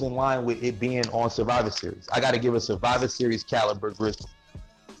goes in line with it being on Survivor Series. I gotta give a Survivor Series caliber Grizz.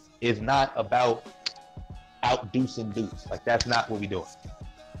 It's not about outdeucing Deuce. Like, that's not what we doing.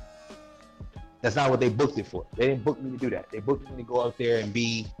 That's not what they booked it for. They didn't book me to do that. They booked me to go out there and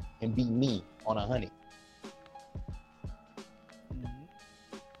be me on 100.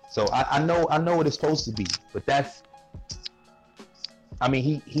 So I know what it's supposed to be, but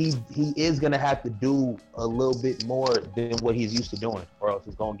he is gonna have to do a little bit more than what he's used to doing, or else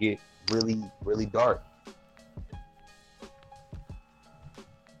it's gonna get really, really dark.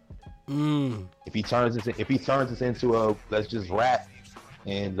 If he turns this into a let's just rap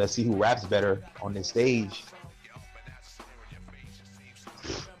and let's see who raps better on this stage.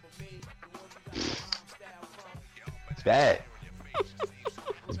 It's bad.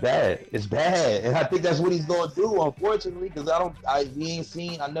 It's bad, and I think that's what he's gonna do, unfortunately, because I've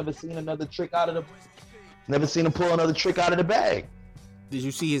never seen another trick never seen him pull another trick out of the bag. Did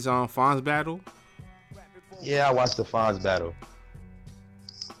you see his Fonz battle? Yeah, I watched the Fonz battle.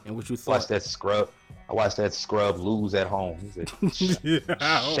 And what you thought? I watched that scrub lose at home. He's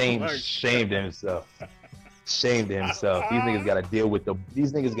shamed himself. Shamed himself. These niggas gotta deal with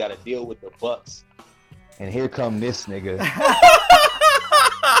the Bucks, and here come this nigga.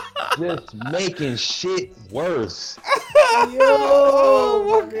 Just making shit worse.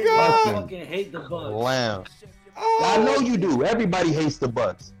 Oh my God. I fucking hate the Bucks. Clown. I know you do. Everybody hates the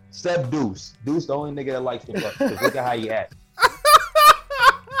Bucks. Except Deuce. Deuce the only nigga that likes the Bucks. Look at how he acts.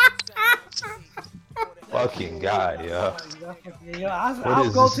 Fucking God, yo. I'll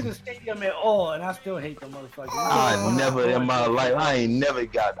go to the stadium at all, and I still hate the motherfucker. I never in my life. I ain't never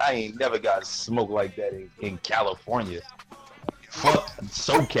got smoked like that in California. Fuck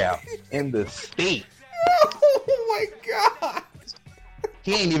SoCal in the state. Oh my God.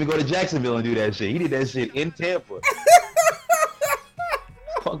 He ain't even go to Jacksonville and do that shit. He did that shit in Tampa.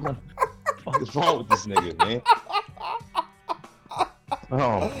 Fuck is wrong with this nigga, man?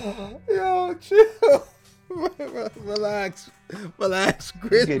 Oh. Yo, chill. Relax,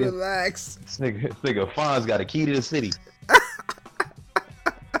 Chris. Relax. This nigga Fonz got a key to the city.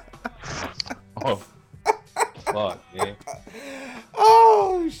 Oh, fuck, man.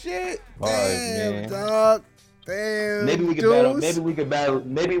 Oh shit! Damn, man. Dog. Damn. Maybe we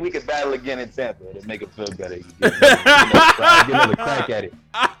could battle again in Tampa. It'll make it feel better. Get another crack at it.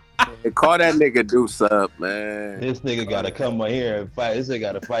 Hey, call that nigga Deuce up, man. This nigga gotta come on here and fight. This nigga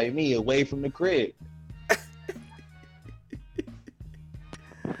gotta fight me away from the crib.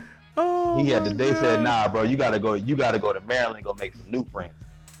 They said, nah, bro, you gotta go to Maryland and go make some new friends.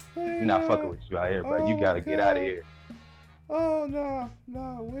 You're not fucking with you out here, bro. You gotta get out of here. Oh no,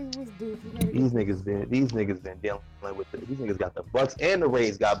 what's Deuce? These niggas been dealing with these niggas got the Bucks and the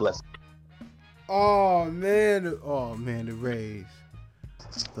Rays, God bless them. Oh man, the Rays.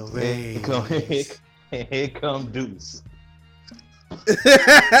 The Rays. Here come Deuce.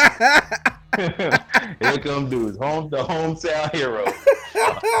 Here come Deuce. The hometown hero.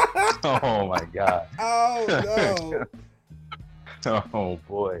 Oh my God. Oh no. Oh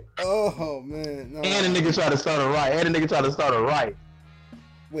boy. Oh man. No. And the nigga tried to start a riot.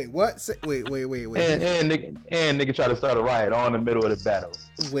 Wait, what? Wait. And nigga try to start a riot all in the middle of the battle.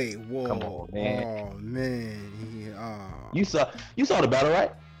 Wait, whoa. Come on, man. Oh man. You saw the battle,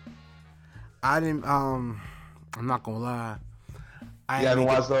 right? I didn't. I'm not gonna lie. You haven't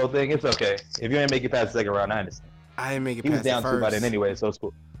watched the whole thing. It's okay. If you ain't make it past the second round, I understand. I didn't make it. He was past down the 2 by first. then anyway, so it's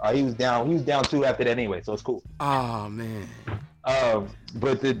cool. He was down 2 after that anyway, so it's cool. Oh man.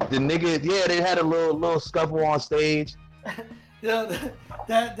 But the nigga, yeah, they had a little scuffle on stage. That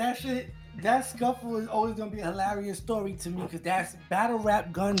scuffle is always gonna be a hilarious story to me because that's battle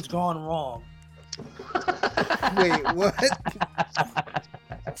rap guns gone wrong. Wait, what?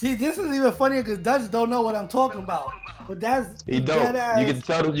 See, this is even funnier because Dutch don't know what I'm talking about. But that's He don't. You get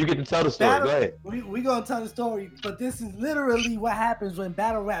to tell the story. battle, Go ahead. We gonna tell the story, but this is literally what happens when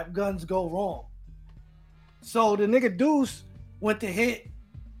battle rap guns go wrong. So the nigga Deuce went to hit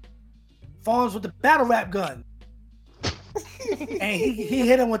Fonz with the battle rap gun. And he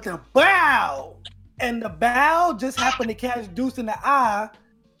hit him with the bow. And the bow just happened to catch Deuce in the eye,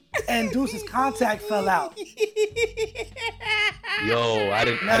 and Deuce's contact fell out. Yo, I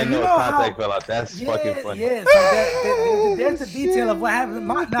didn't know his contact fell out. That's fucking funny. Yeah, so there's the detail of what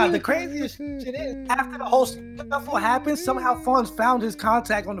happened. The craziest shit is, after the whole scuffle happened, somehow Fonz found his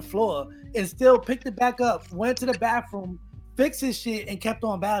contact on the floor and still picked it back up, went to the bathroom, fixed his shit, and kept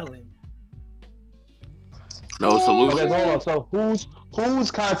on battling. No solution. Okay, hold on. So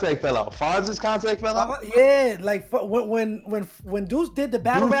whose contact fell out? Fonz's contact fell out? Yeah, like when Deuce did the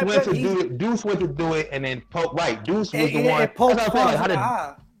battle rap, Deuce went to do it, and then poke. Right, Deuce was the one. It poked Fonz in the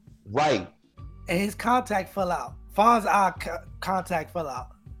eye. Right. And his contact fell out. Fonz's eye contact fell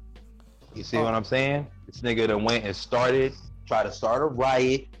out. You see what I'm saying? This nigga that went and tried to start a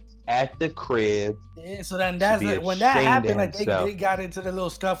riot at the crib. Yeah, so then that's like, when that happened, like they got into the little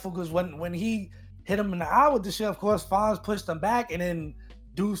scuffle because when he hit him in the eye with the shit, of course, Fonz pushed him back, and then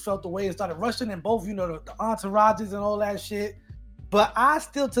Deuce felt the way and started rushing, and both, the entourages and all that shit. But I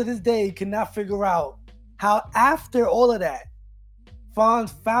still, to this day, cannot figure out how, after all of that, Fonz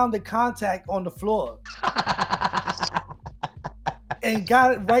found the contact on the floor and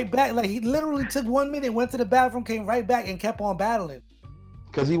got it right back. Like, he literally took 1 minute, went to the bathroom, came right back, and kept on battling.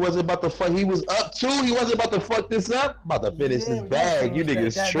 Because he wasn't about to fuck. He was up too. He wasn't about to fuck this up. About to finish his bag. You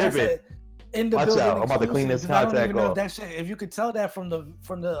niggas tripping. Watch out! I'm about to clean this contact off. That shit, if you could tell that from the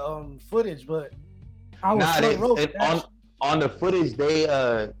footage, but I was on the footage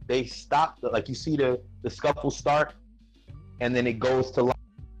they stopped, like you see the scuffle start, and then it goes to like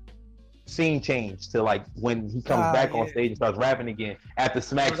scene change to like when he comes back on stage and starts rapping again after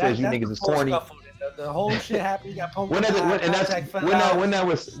Smack says you niggas is corny. The whole shit happened. He got poked. When that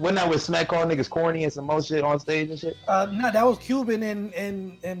was Smack calling niggas corny and some more shit on stage and shit. No, that was Cuban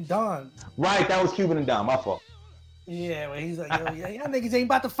and Don. Right, that was Cuban and Don. My fault. Yeah, well, he's like, yo, y'all niggas ain't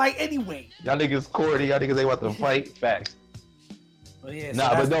about to fight anyway. Y'all niggas corny. Y'all niggas ain't about to fight. Facts. Well, yeah,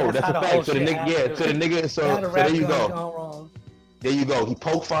 that's a fact. So the nigga, so there you go. There you go. He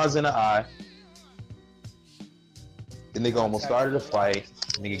poked Fonz in the eye. The nigga almost started a fight.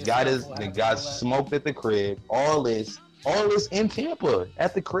 Nigga got smoked at the crib. All this in Tampa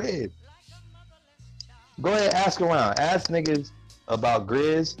at the crib. Go ahead, ask around. Ask niggas about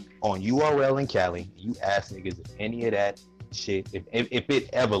Grizz on URL in Cali. You ask niggas if any of that shit, if it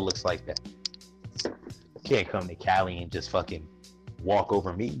ever looks like that. You can't come to Cali and just fucking walk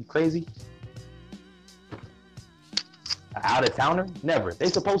over me. You crazy? Out of towner? Never. They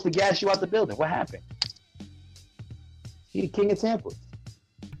supposed to gas you out the building. What happened? He the king of Tampa.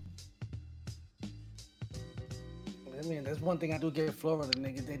 I mean, that's one thing I do get Florida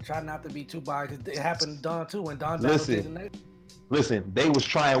niggas. They try not to be too biased. It happened to Don too when Don Listen, they was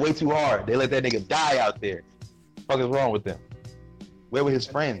trying way too hard. They let that nigga die out there. What the fuck is wrong with them? Where were his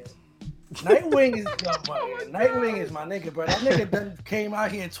friends? Nightwing is my nigga, bro. That nigga done came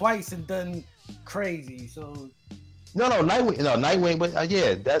out here twice and done crazy. So Nightwing, but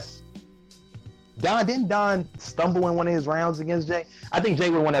yeah, that's Don. Didn't Don stumble in one of his rounds against Jay? I think Jay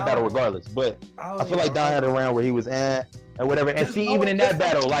would have won that battle regardless, but I feel like Don had a round where he was and whatever. And see, even in that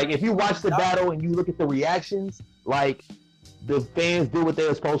battle, like if you watch the battle and you look at the reactions, like the fans did what they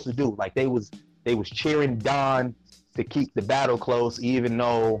were supposed to do. Like they was cheering Don to keep the battle close, even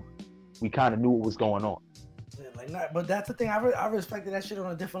though we kind of knew what was going on. But that's the thing. I respected that shit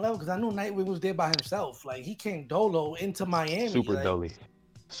on a different level because I knew Nightwing was there by himself. Like he came dolo into Miami. Super doly.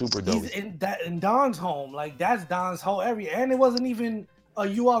 He's in Don's home. Like that's Don's whole area, and it wasn't even a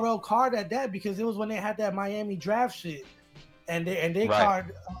URL card at that because it was when they had that Miami draft shit, and they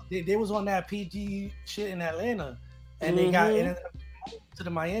card they was on that PG shit in Atlanta, and they got to the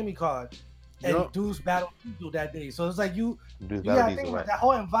Miami card. and Yup. Deuce battled Diesel that day. So it's like you Deuce gotta battle think Diesel, about right? that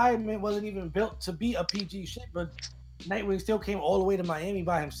whole environment wasn't even built to be a PG shit, but Nightwing still came all the way to Miami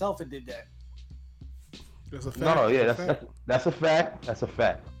by himself and did that. That's a fact. No, yeah, That's a fact. that's a fact. That's a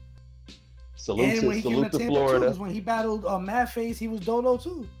fact. Salute And when he came to to Tampa Florida. too, 'cause when he battled Madface, he was Dodo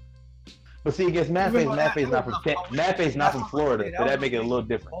too. But see, against Even Madface, though Madface not from Madface not from Florida, so that make it a little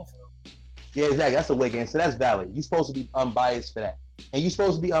different. Both of them. Yeah, exactly. That's a away game, so that's valid. You're supposed to be unbiased for that, and you're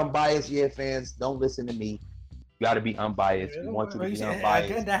supposed to be unbiased. Yeah, fans, don't listen to me. You got to be unbiased. We want you to be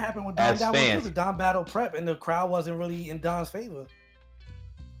unbiased. Again, that happened with Don. as That fans. was the Don battle prep, and the crowd wasn't really in Don's favor.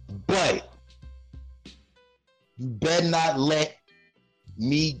 But you better not let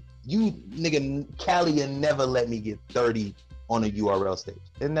me, you nigga, Cali, you never let me get 30 on a URL stage.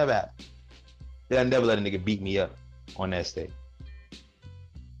 It never happened. They'll never let a nigga beat me up on that stage.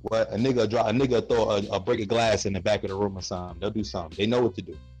 What a nigga throw a break of glass in the back of the room or something. They'll do something. They know what to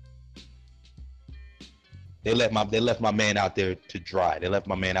do. They left my man out there to dry.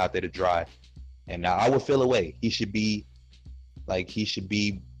 And now I would feel away. He should be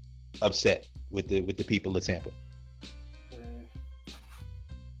upset with the people of Tampa.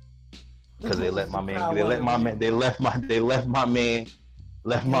 Because they left my man's out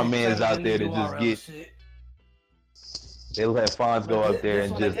there to just get. They let Fonz go up there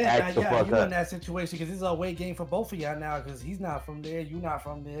and just act the fuck you in up. that situation because it's a away game for both of y'all now because he's not from there, you not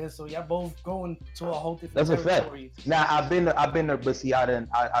from there, so y'all both going to a whole different That's a fact. territory. Now I've been to, but see, I done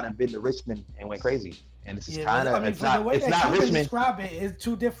been to Richmond and went crazy, and this is kind of it's not Richmond. Describe it is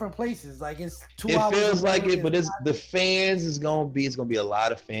two different places. Like it's 2 It hours. feels like away. it, but it's the fans is gonna be. It's gonna be a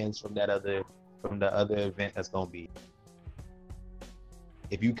lot of fans from the other event that's gonna be.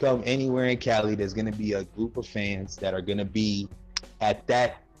 If you come anywhere in Cali, there's gonna be a group of fans that are gonna be at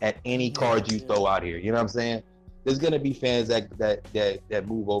any card you throw out here. You know what I'm saying? There's gonna be fans that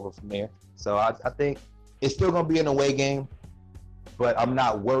move over from there. So I think it's still gonna be an away game, but I'm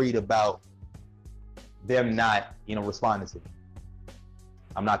not worried about them not, responding to me.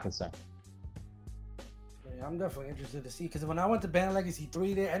 I'm not concerned. Yeah, I'm definitely interested to see because when I went to Band Legacy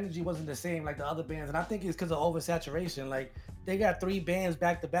 3, their energy wasn't the same like the other bands, and I think it's because of oversaturation. Like they got 3 bands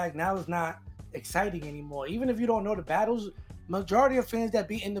back to back. Now it's not exciting anymore. Even if you don't know the battles, majority of fans that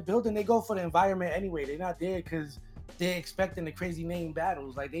be in the building, they go for the environment anyway. They're not there because they're expecting the crazy name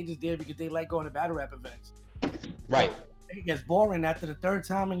battles. Like they just there because they like going to battle rap events. Right. It gets boring after the 3rd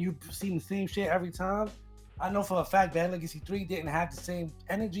time and you've seen the same shit every time. I know for a fact Band Legacy 3 didn't have the same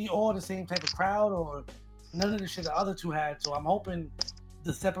energy or the same type of crowd or none of the shit the other 2 had. So I'm hoping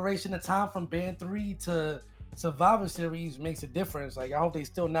the separation of time from Band 3 to Survivor Series makes a difference. Like I hope they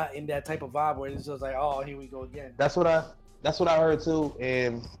still not in that type of vibe where it's just like, oh, here we go again. That's what I heard too.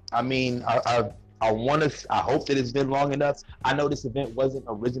 And I mean, I hope that it's been long enough. I know this event wasn't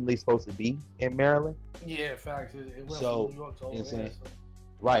originally supposed to be in Maryland. Yeah, facts. It went So, from New York to over you know what I'm there, saying? so.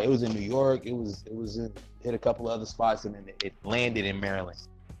 Right, it was in New York. It was hit a couple of other spots, and then it landed in Maryland.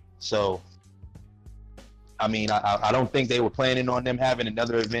 So, I mean, I don't think they were planning on them having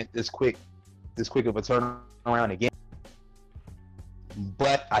another event this quick of a turnaround again.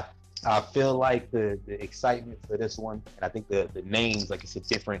 But I feel like the excitement for this one, and I think the names, like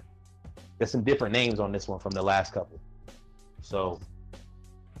there's some different names on this one from the last couple. So,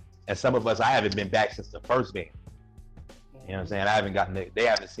 and some of us, I haven't been back since the first band. You know what I'm saying? They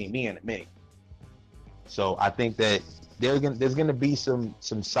haven't seen me in a minute. So I think that there's gonna be some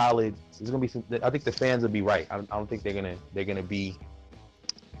solid. There's gonna be some. I think the fans will be right. I don't think they're gonna be.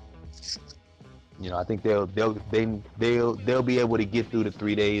 I think they'll be able to get through the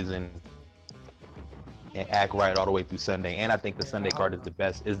 3 days and act right all the way through Sunday. And I think the Sunday card is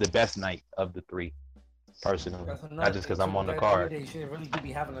the best night of the 3, personally. Not just because I'm on the card. 3 day shit really do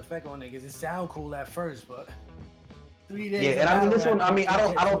be having an effect on niggas. It sound cool at first, but 3 days. Yeah, and I mean this one. I mean, I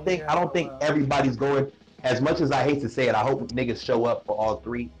don't think everybody's going. As much as I hate to say it, I hope niggas show up for all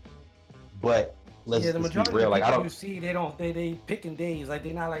 3. But let's the be majority real. of Like I don't. you see, they picking days. Like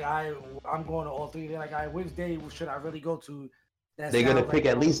they're not like I'm going to all 3. They're like, which day should I really go to? They're gonna pick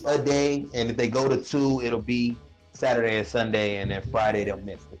at least a day, and if they go to 2, it'll be Saturday and Sunday, and then Friday they'll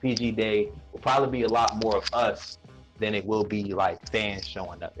miss. The PG day will probably be a lot more of us than it will be like fans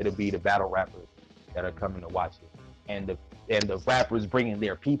showing up. It'll be the battle rappers that are coming to watch it, and the rappers bringing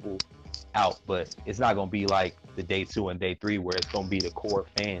their people out. But it's not gonna be like the day 2 and day 3 where it's gonna be the core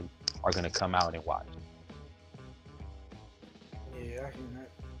fans are gonna come out and watch. Yeah, I hear that.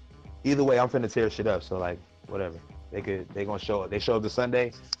 Either way, I'm finna tear shit up. So like, whatever. They gonna show up. They show up this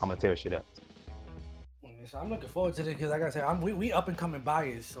Sunday. I'm gonna tear shit up. Yeah, So I'm looking forward to this because, like I said, we up and coming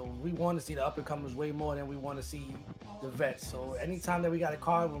buyers, so we want to see the up and comers way more than we want to see the vets. So anytime that we got a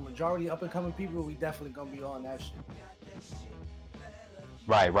card with majority up and coming people, we definitely gonna be on that shit.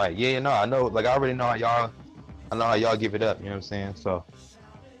 Right. Yeah, no, I know. Like I already know how y'all. I know how y'all give it up. You know what I'm saying? So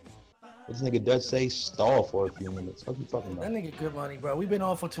this nigga Dutch say stall for a few minutes. What you talking about? That nigga good money, bro. We've been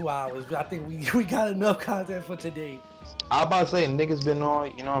on for 2 hours, but I think we got enough content for today. I about to say niggas been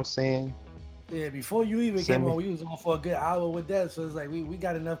on. You know what I'm saying? Yeah, before you even came on, we was on for a good hour with that. So it's like we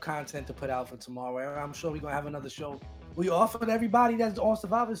got enough content to put out for tomorrow. I'm sure we're gonna have another show. We offered everybody that's on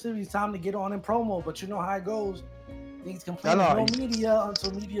Survivor Series time to get on in promo, but you know how it goes. Niggas complain no media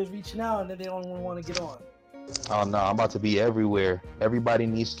until media's reaching out and then they don't want to get on. Oh no, I'm about to be everywhere. Everybody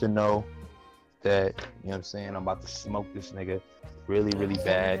needs to know that, you know what I'm saying, I'm about to smoke this nigga really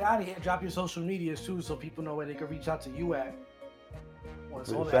bad. Get out of here, drop your social medias too so people know where they can reach out to you at.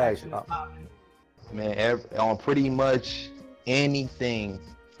 Once all the Facts. action is popping. Man, on pretty much anything.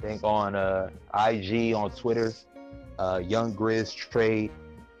 I think on IG, on Twitter, Young Grizz Trade,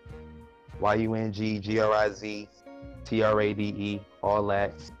 YUNG GRIZ TRADE, all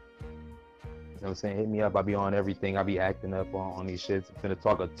that. You know what I'm saying? Hit me up. I'll be on everything. I'll be acting up on these shits. I'm gonna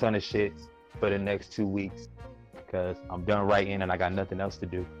talk a ton of shit for the next 2 weeks because I'm done writing and I got nothing else to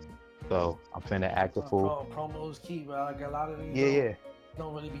do. So I'm finna act a fool. Promos key, bro. Like a lot of these. Yeah.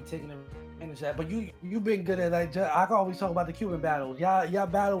 Don't really be taking advantage of that. But you've been good at like I can always talk about the Cuban battles. Y'all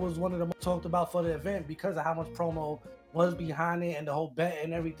battle was one of the most talked about for the event because of how much promo was behind it and the whole bet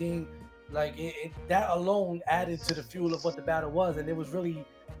and everything. Like that alone added to the fuel of what the battle was, and there was really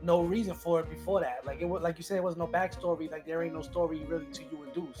no reason for it before that. Like it was, like you said, it was no backstory. Like there ain't no story really to you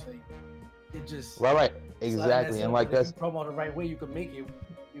and Deuce. Like, it just right, exactly. And like that's if you promo the right way, you can make it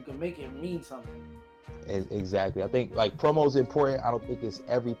mean something. Exactly. I think like promo is important. I don't think it's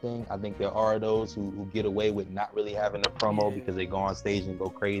everything. I think there are those who get away with not really having a promo because they go on stage and go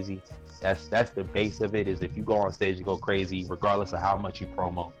crazy. That's the base of it. Is if you go on stage and go crazy, regardless of how much you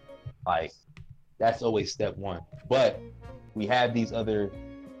promo, like that's always step one. But we have these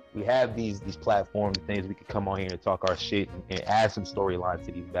platforms and things we can come on here and talk our shit and add some storylines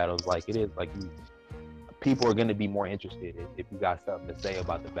to these battles. Like it is like people are gonna be more interested if you got something to say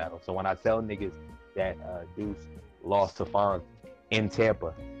about the battle. So when I tell niggas that Deuce lost to Fonz in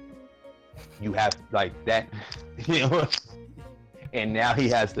Tampa, you have like that, you know, and now he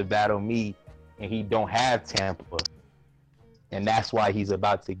has to battle me and he don't have Tampa, and that's why he's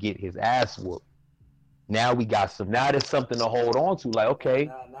about to get his ass whooped. Now there's something to hold on to. Like, okay,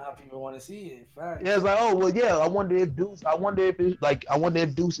 now people want to see it. Fact. Yeah, it's like, oh well, yeah. I wonder if Deuce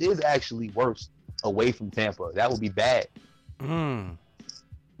is actually worse away from Tampa. That would be bad.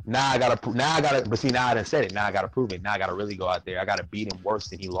 Now I gotta. But see, now I done said it. Now I gotta prove it. Now I gotta really go out there. I gotta beat him worse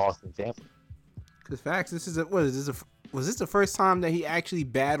than he lost in Tampa. Cause facts, was this the first time that he actually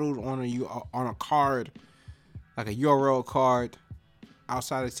battled on a card, like a URL card,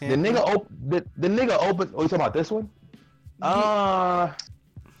 outside of Tampa? The nigga opened. Oh, you talking about this one? I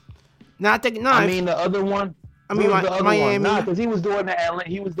mean the other one. I mean the other Miami. One. Nah, because he was doing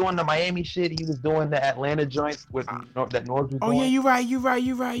the Miami shit. He was doing the Atlanta joints with that North. Oh yeah, you're right.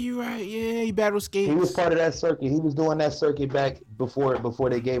 Yeah, he battled Skates. He was part of that circuit. He was doing that circuit back before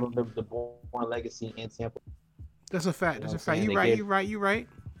they gave him the Born Legacy in Tampa. That's a fact. You're right. You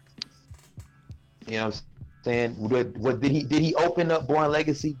know what I'm saying? What did he open up Born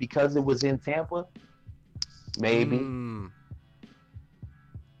Legacy because it was in Tampa? Maybe.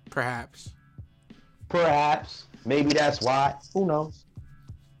 Perhaps. Maybe that's why. Who knows?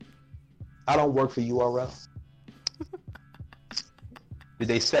 I don't work for URL. Did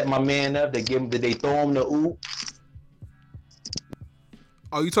they set my man up? Did they throw him the oop?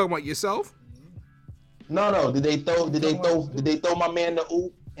 Oh, you talking about yourself? No. Did they throw my man the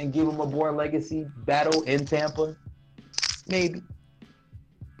oop and give him a Born Legacy battle in Tampa? Maybe.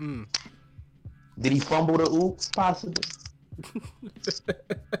 Did he fumble the oop? Possibly.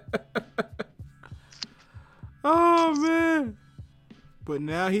 Oh man! But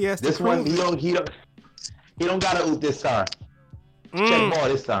now he has to. This one he don't gotta oop this time. Check ball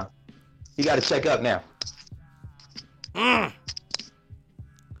this time. He got to check up now. Oh,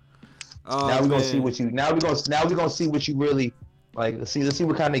 now we're gonna see what you. Now we're gonna see what you really like. Let's see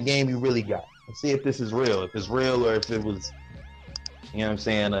what kind of game you really got. Let's see if this is real. If it's real or if it was, you know what I'm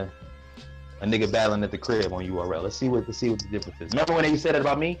saying, a nigga battling at the crib on URL. Let's see what the difference is. Remember when they said it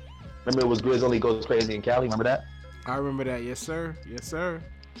about me? Remember it was Grizz only goes crazy in Cali? Remember that? I remember that. Yes, sir.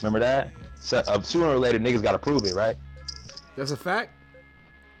 Remember that? So, sooner or later, niggas got to prove it, right? That's a fact.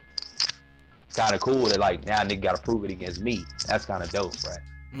 It's kind of cool that like now nigga got to prove it against me. That's kind of dope, right?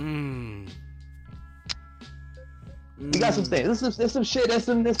 We got some things. There's some shit. There's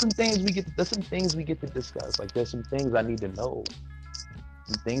some things we get. There's some things we get to discuss. Like there's some things I need to know.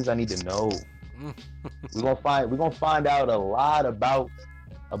 Some things I need to know. We're gonna find out a lot about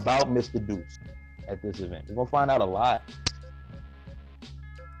Mr. Deuce at this event. We're gonna find out a lot.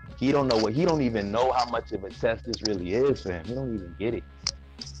 He don't even know how much of a test this really is for him. He don't even get it.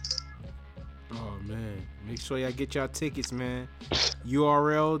 Oh man, make sure y'all get y'all tickets, man.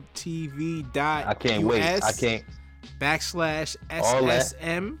 URL TV.us. I can't wait. I can't.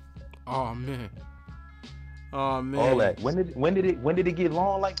 /SSM. Oh man. Oh man. All that. When did it get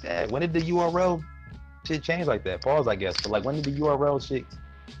long like that? When did the URL shit change like that? Pause, I guess. But like, when did the URL shit?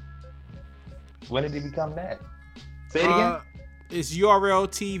 When did it become that? Say it again. It's URL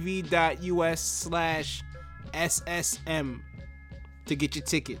TV.us /SSM to get your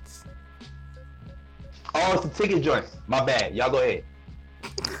tickets. Oh, it's the ticket joint. My bad. Y'all go ahead.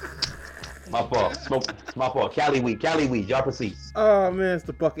 My fault. My fault. Cali week. Y'all proceed. Oh man, it's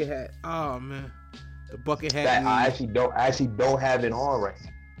the bucket hat. Oh man, the bucket hat. That I actually don't have it on right now.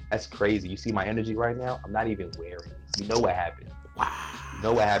 That's crazy. You see my energy right now? I'm not even wearing it. You know what happens. Wow. You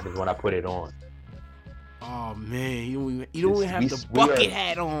know what happens when I put it on. Oh man, you don't even have the bucket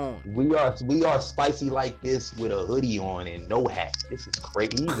hat on. We are spicy like this with a hoodie on and no hat. This is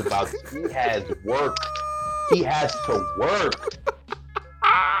crazy. He has work. He has to work.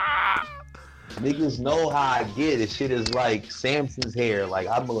 Niggas know how I get. This shit is like Samson's hair. Like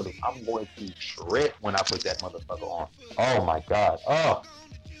I'm going to trip when I put that motherfucker on. Oh my god.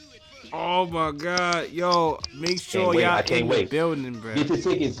 Oh my god. Yo, make sure y'all in the building, bro. Get your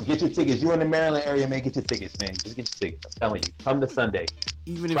tickets. You in the Maryland area, man. Get your tickets, man. Just get your tickets. I'm telling you. Come to Sunday.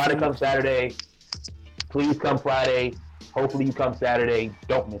 Try to come Saturday. Please come Friday. Hopefully you come Saturday.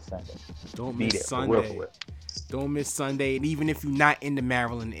 Don't miss Sunday. Don't miss Sunday. For real. Don't miss Sunday. And even if you're not in the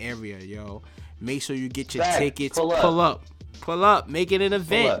Maryland area, yo, make sure you get your tickets. Pull up. Make it an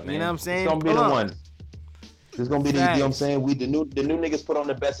event. You know what I'm saying? It's gonna be the one. This is gonna be the, you know what I'm saying? The new niggas put on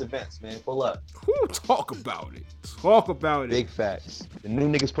the best events, man. Pull up. Talk about it. Big facts. The new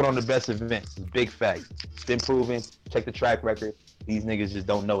niggas put on the best events. It's big facts. It's been proven. Check the track record. These niggas just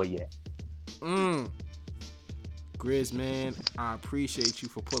don't know it yet. Grizz, man, I appreciate you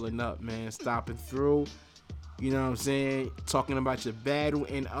for pulling up, man. Stopping through. You know what I'm saying? Talking about your battle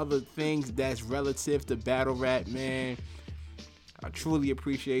and other things that's relative to battle rap, man. I truly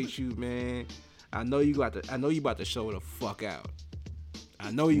appreciate you, man. I know you about to show the fuck out. I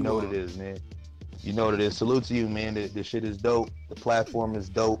know you know what it is, man. You know what it is. Salute to you, man. The shit is dope. The platform is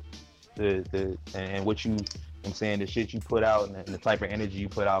dope. And what I'm saying, the shit you put out and the type of energy you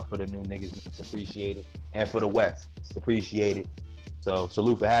put out for the new niggas, it's appreciated. And for the West, it's appreciated. So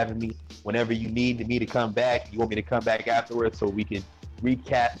salute for having me. Whenever you need me to come back, you want me to come back afterwards so we can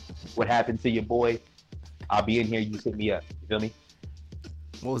recap what happened to your boy, I'll be in here. You hit me up. You feel me?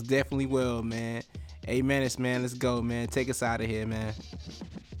 Most definitely will, man. Hey, Menace, man, let's go, man. Take us out of here, man.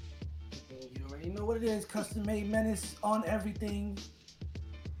 You already know what it is. Custom made Menace on everything.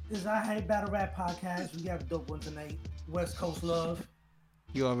 This is our Hate Battle Rap Podcast. We got a dope one tonight. West Coast Love.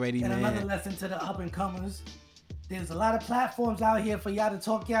 You already, and man. Another lesson to the up-and-comers. There's a lot of platforms out here for y'all to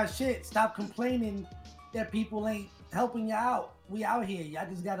talk y'all shit. Stop complaining that people ain't helping you out. We out here. Y'all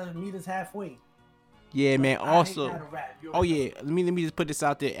just gotta meet us halfway. Yeah, man. Also, let me just put this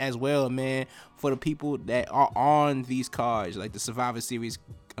out there as well, man. For the people that are on these cards, like the Survivor Series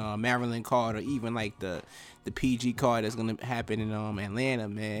Maryland card, or even like the PG card that's gonna happen in Atlanta,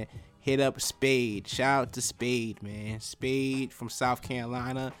 man. Hit up Spade. Shout out to Spade, man. Spade from South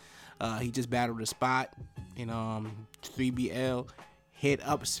Carolina. He just battled a spot in 3BL. Hit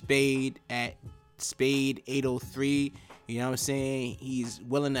up Spade at Spade 803. You know what I'm saying? He's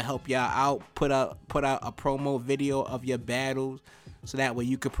willing to help y'all out. Put out a promo video of your battles, so that way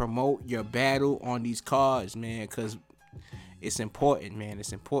you can promote your battle on these cards, man. Cause it's important, man.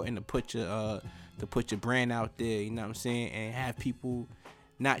 It's important to put your brand out there. You know what I'm saying? And have people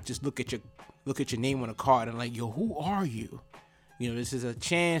not just look at your name on a card and like, yo, who are you? You know, this is a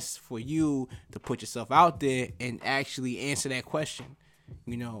chance for you to put yourself out there and actually answer that question.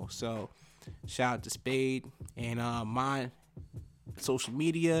 You know, so. Shout out to Spade and my social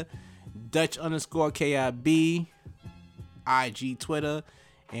media, Dutch_KIB, IG, Twitter,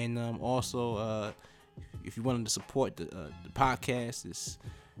 and also if you wanted to support the podcast, it's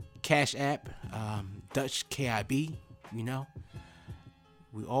Cash App, Dutch KIB. You know,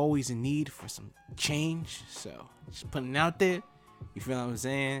 we're always in need for some change, so just putting it out there. You feel what I'm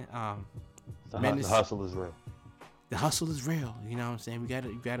saying? The hustle is real. The hustle is real, you know what I'm saying? We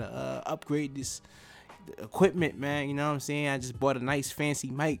gotta upgrade this equipment, man. You know what I'm saying? I just bought a nice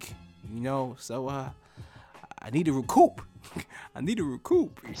fancy mic, you know. So I need to recoup. I need to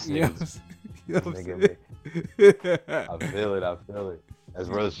recoup. You know what I'm saying? You know what I'm saying? I feel it. That's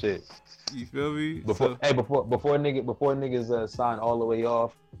real shit. You feel me? Before niggas sign all the way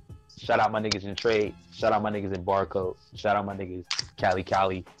off, shout out my niggas in trade. Shout out my niggas in barcode. Shout out my niggas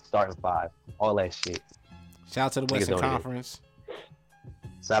Cali, starting five, all that shit. Shout out to the Western Conference.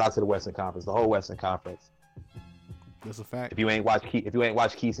 Shout out to the Western Conference, the whole Western Conference. That's a fact. If you ain't watched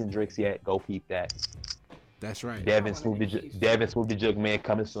Keys and Drix yet, go peep that. That's right. Devin Swoop the Jug Man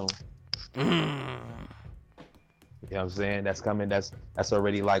coming soon. You know what I'm saying? That's coming. That's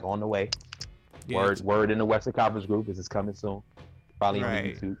already like on the way. Yeah. Word in the Western Conference group is it's coming soon. Probably on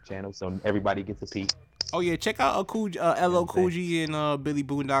the YouTube channel, so everybody gets a peek. Oh yeah, check out LL Cool G and Billy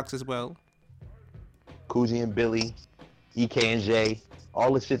Boondocks as well. Cool G and Billy, EK and J,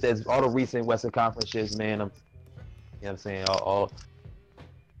 all the shit all the recent Western Conference shits, man. You know what I'm saying? All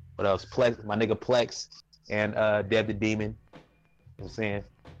what else? Plex, my nigga Plex and Dev the Demon. You know what I'm saying?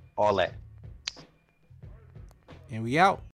 All that. And we out.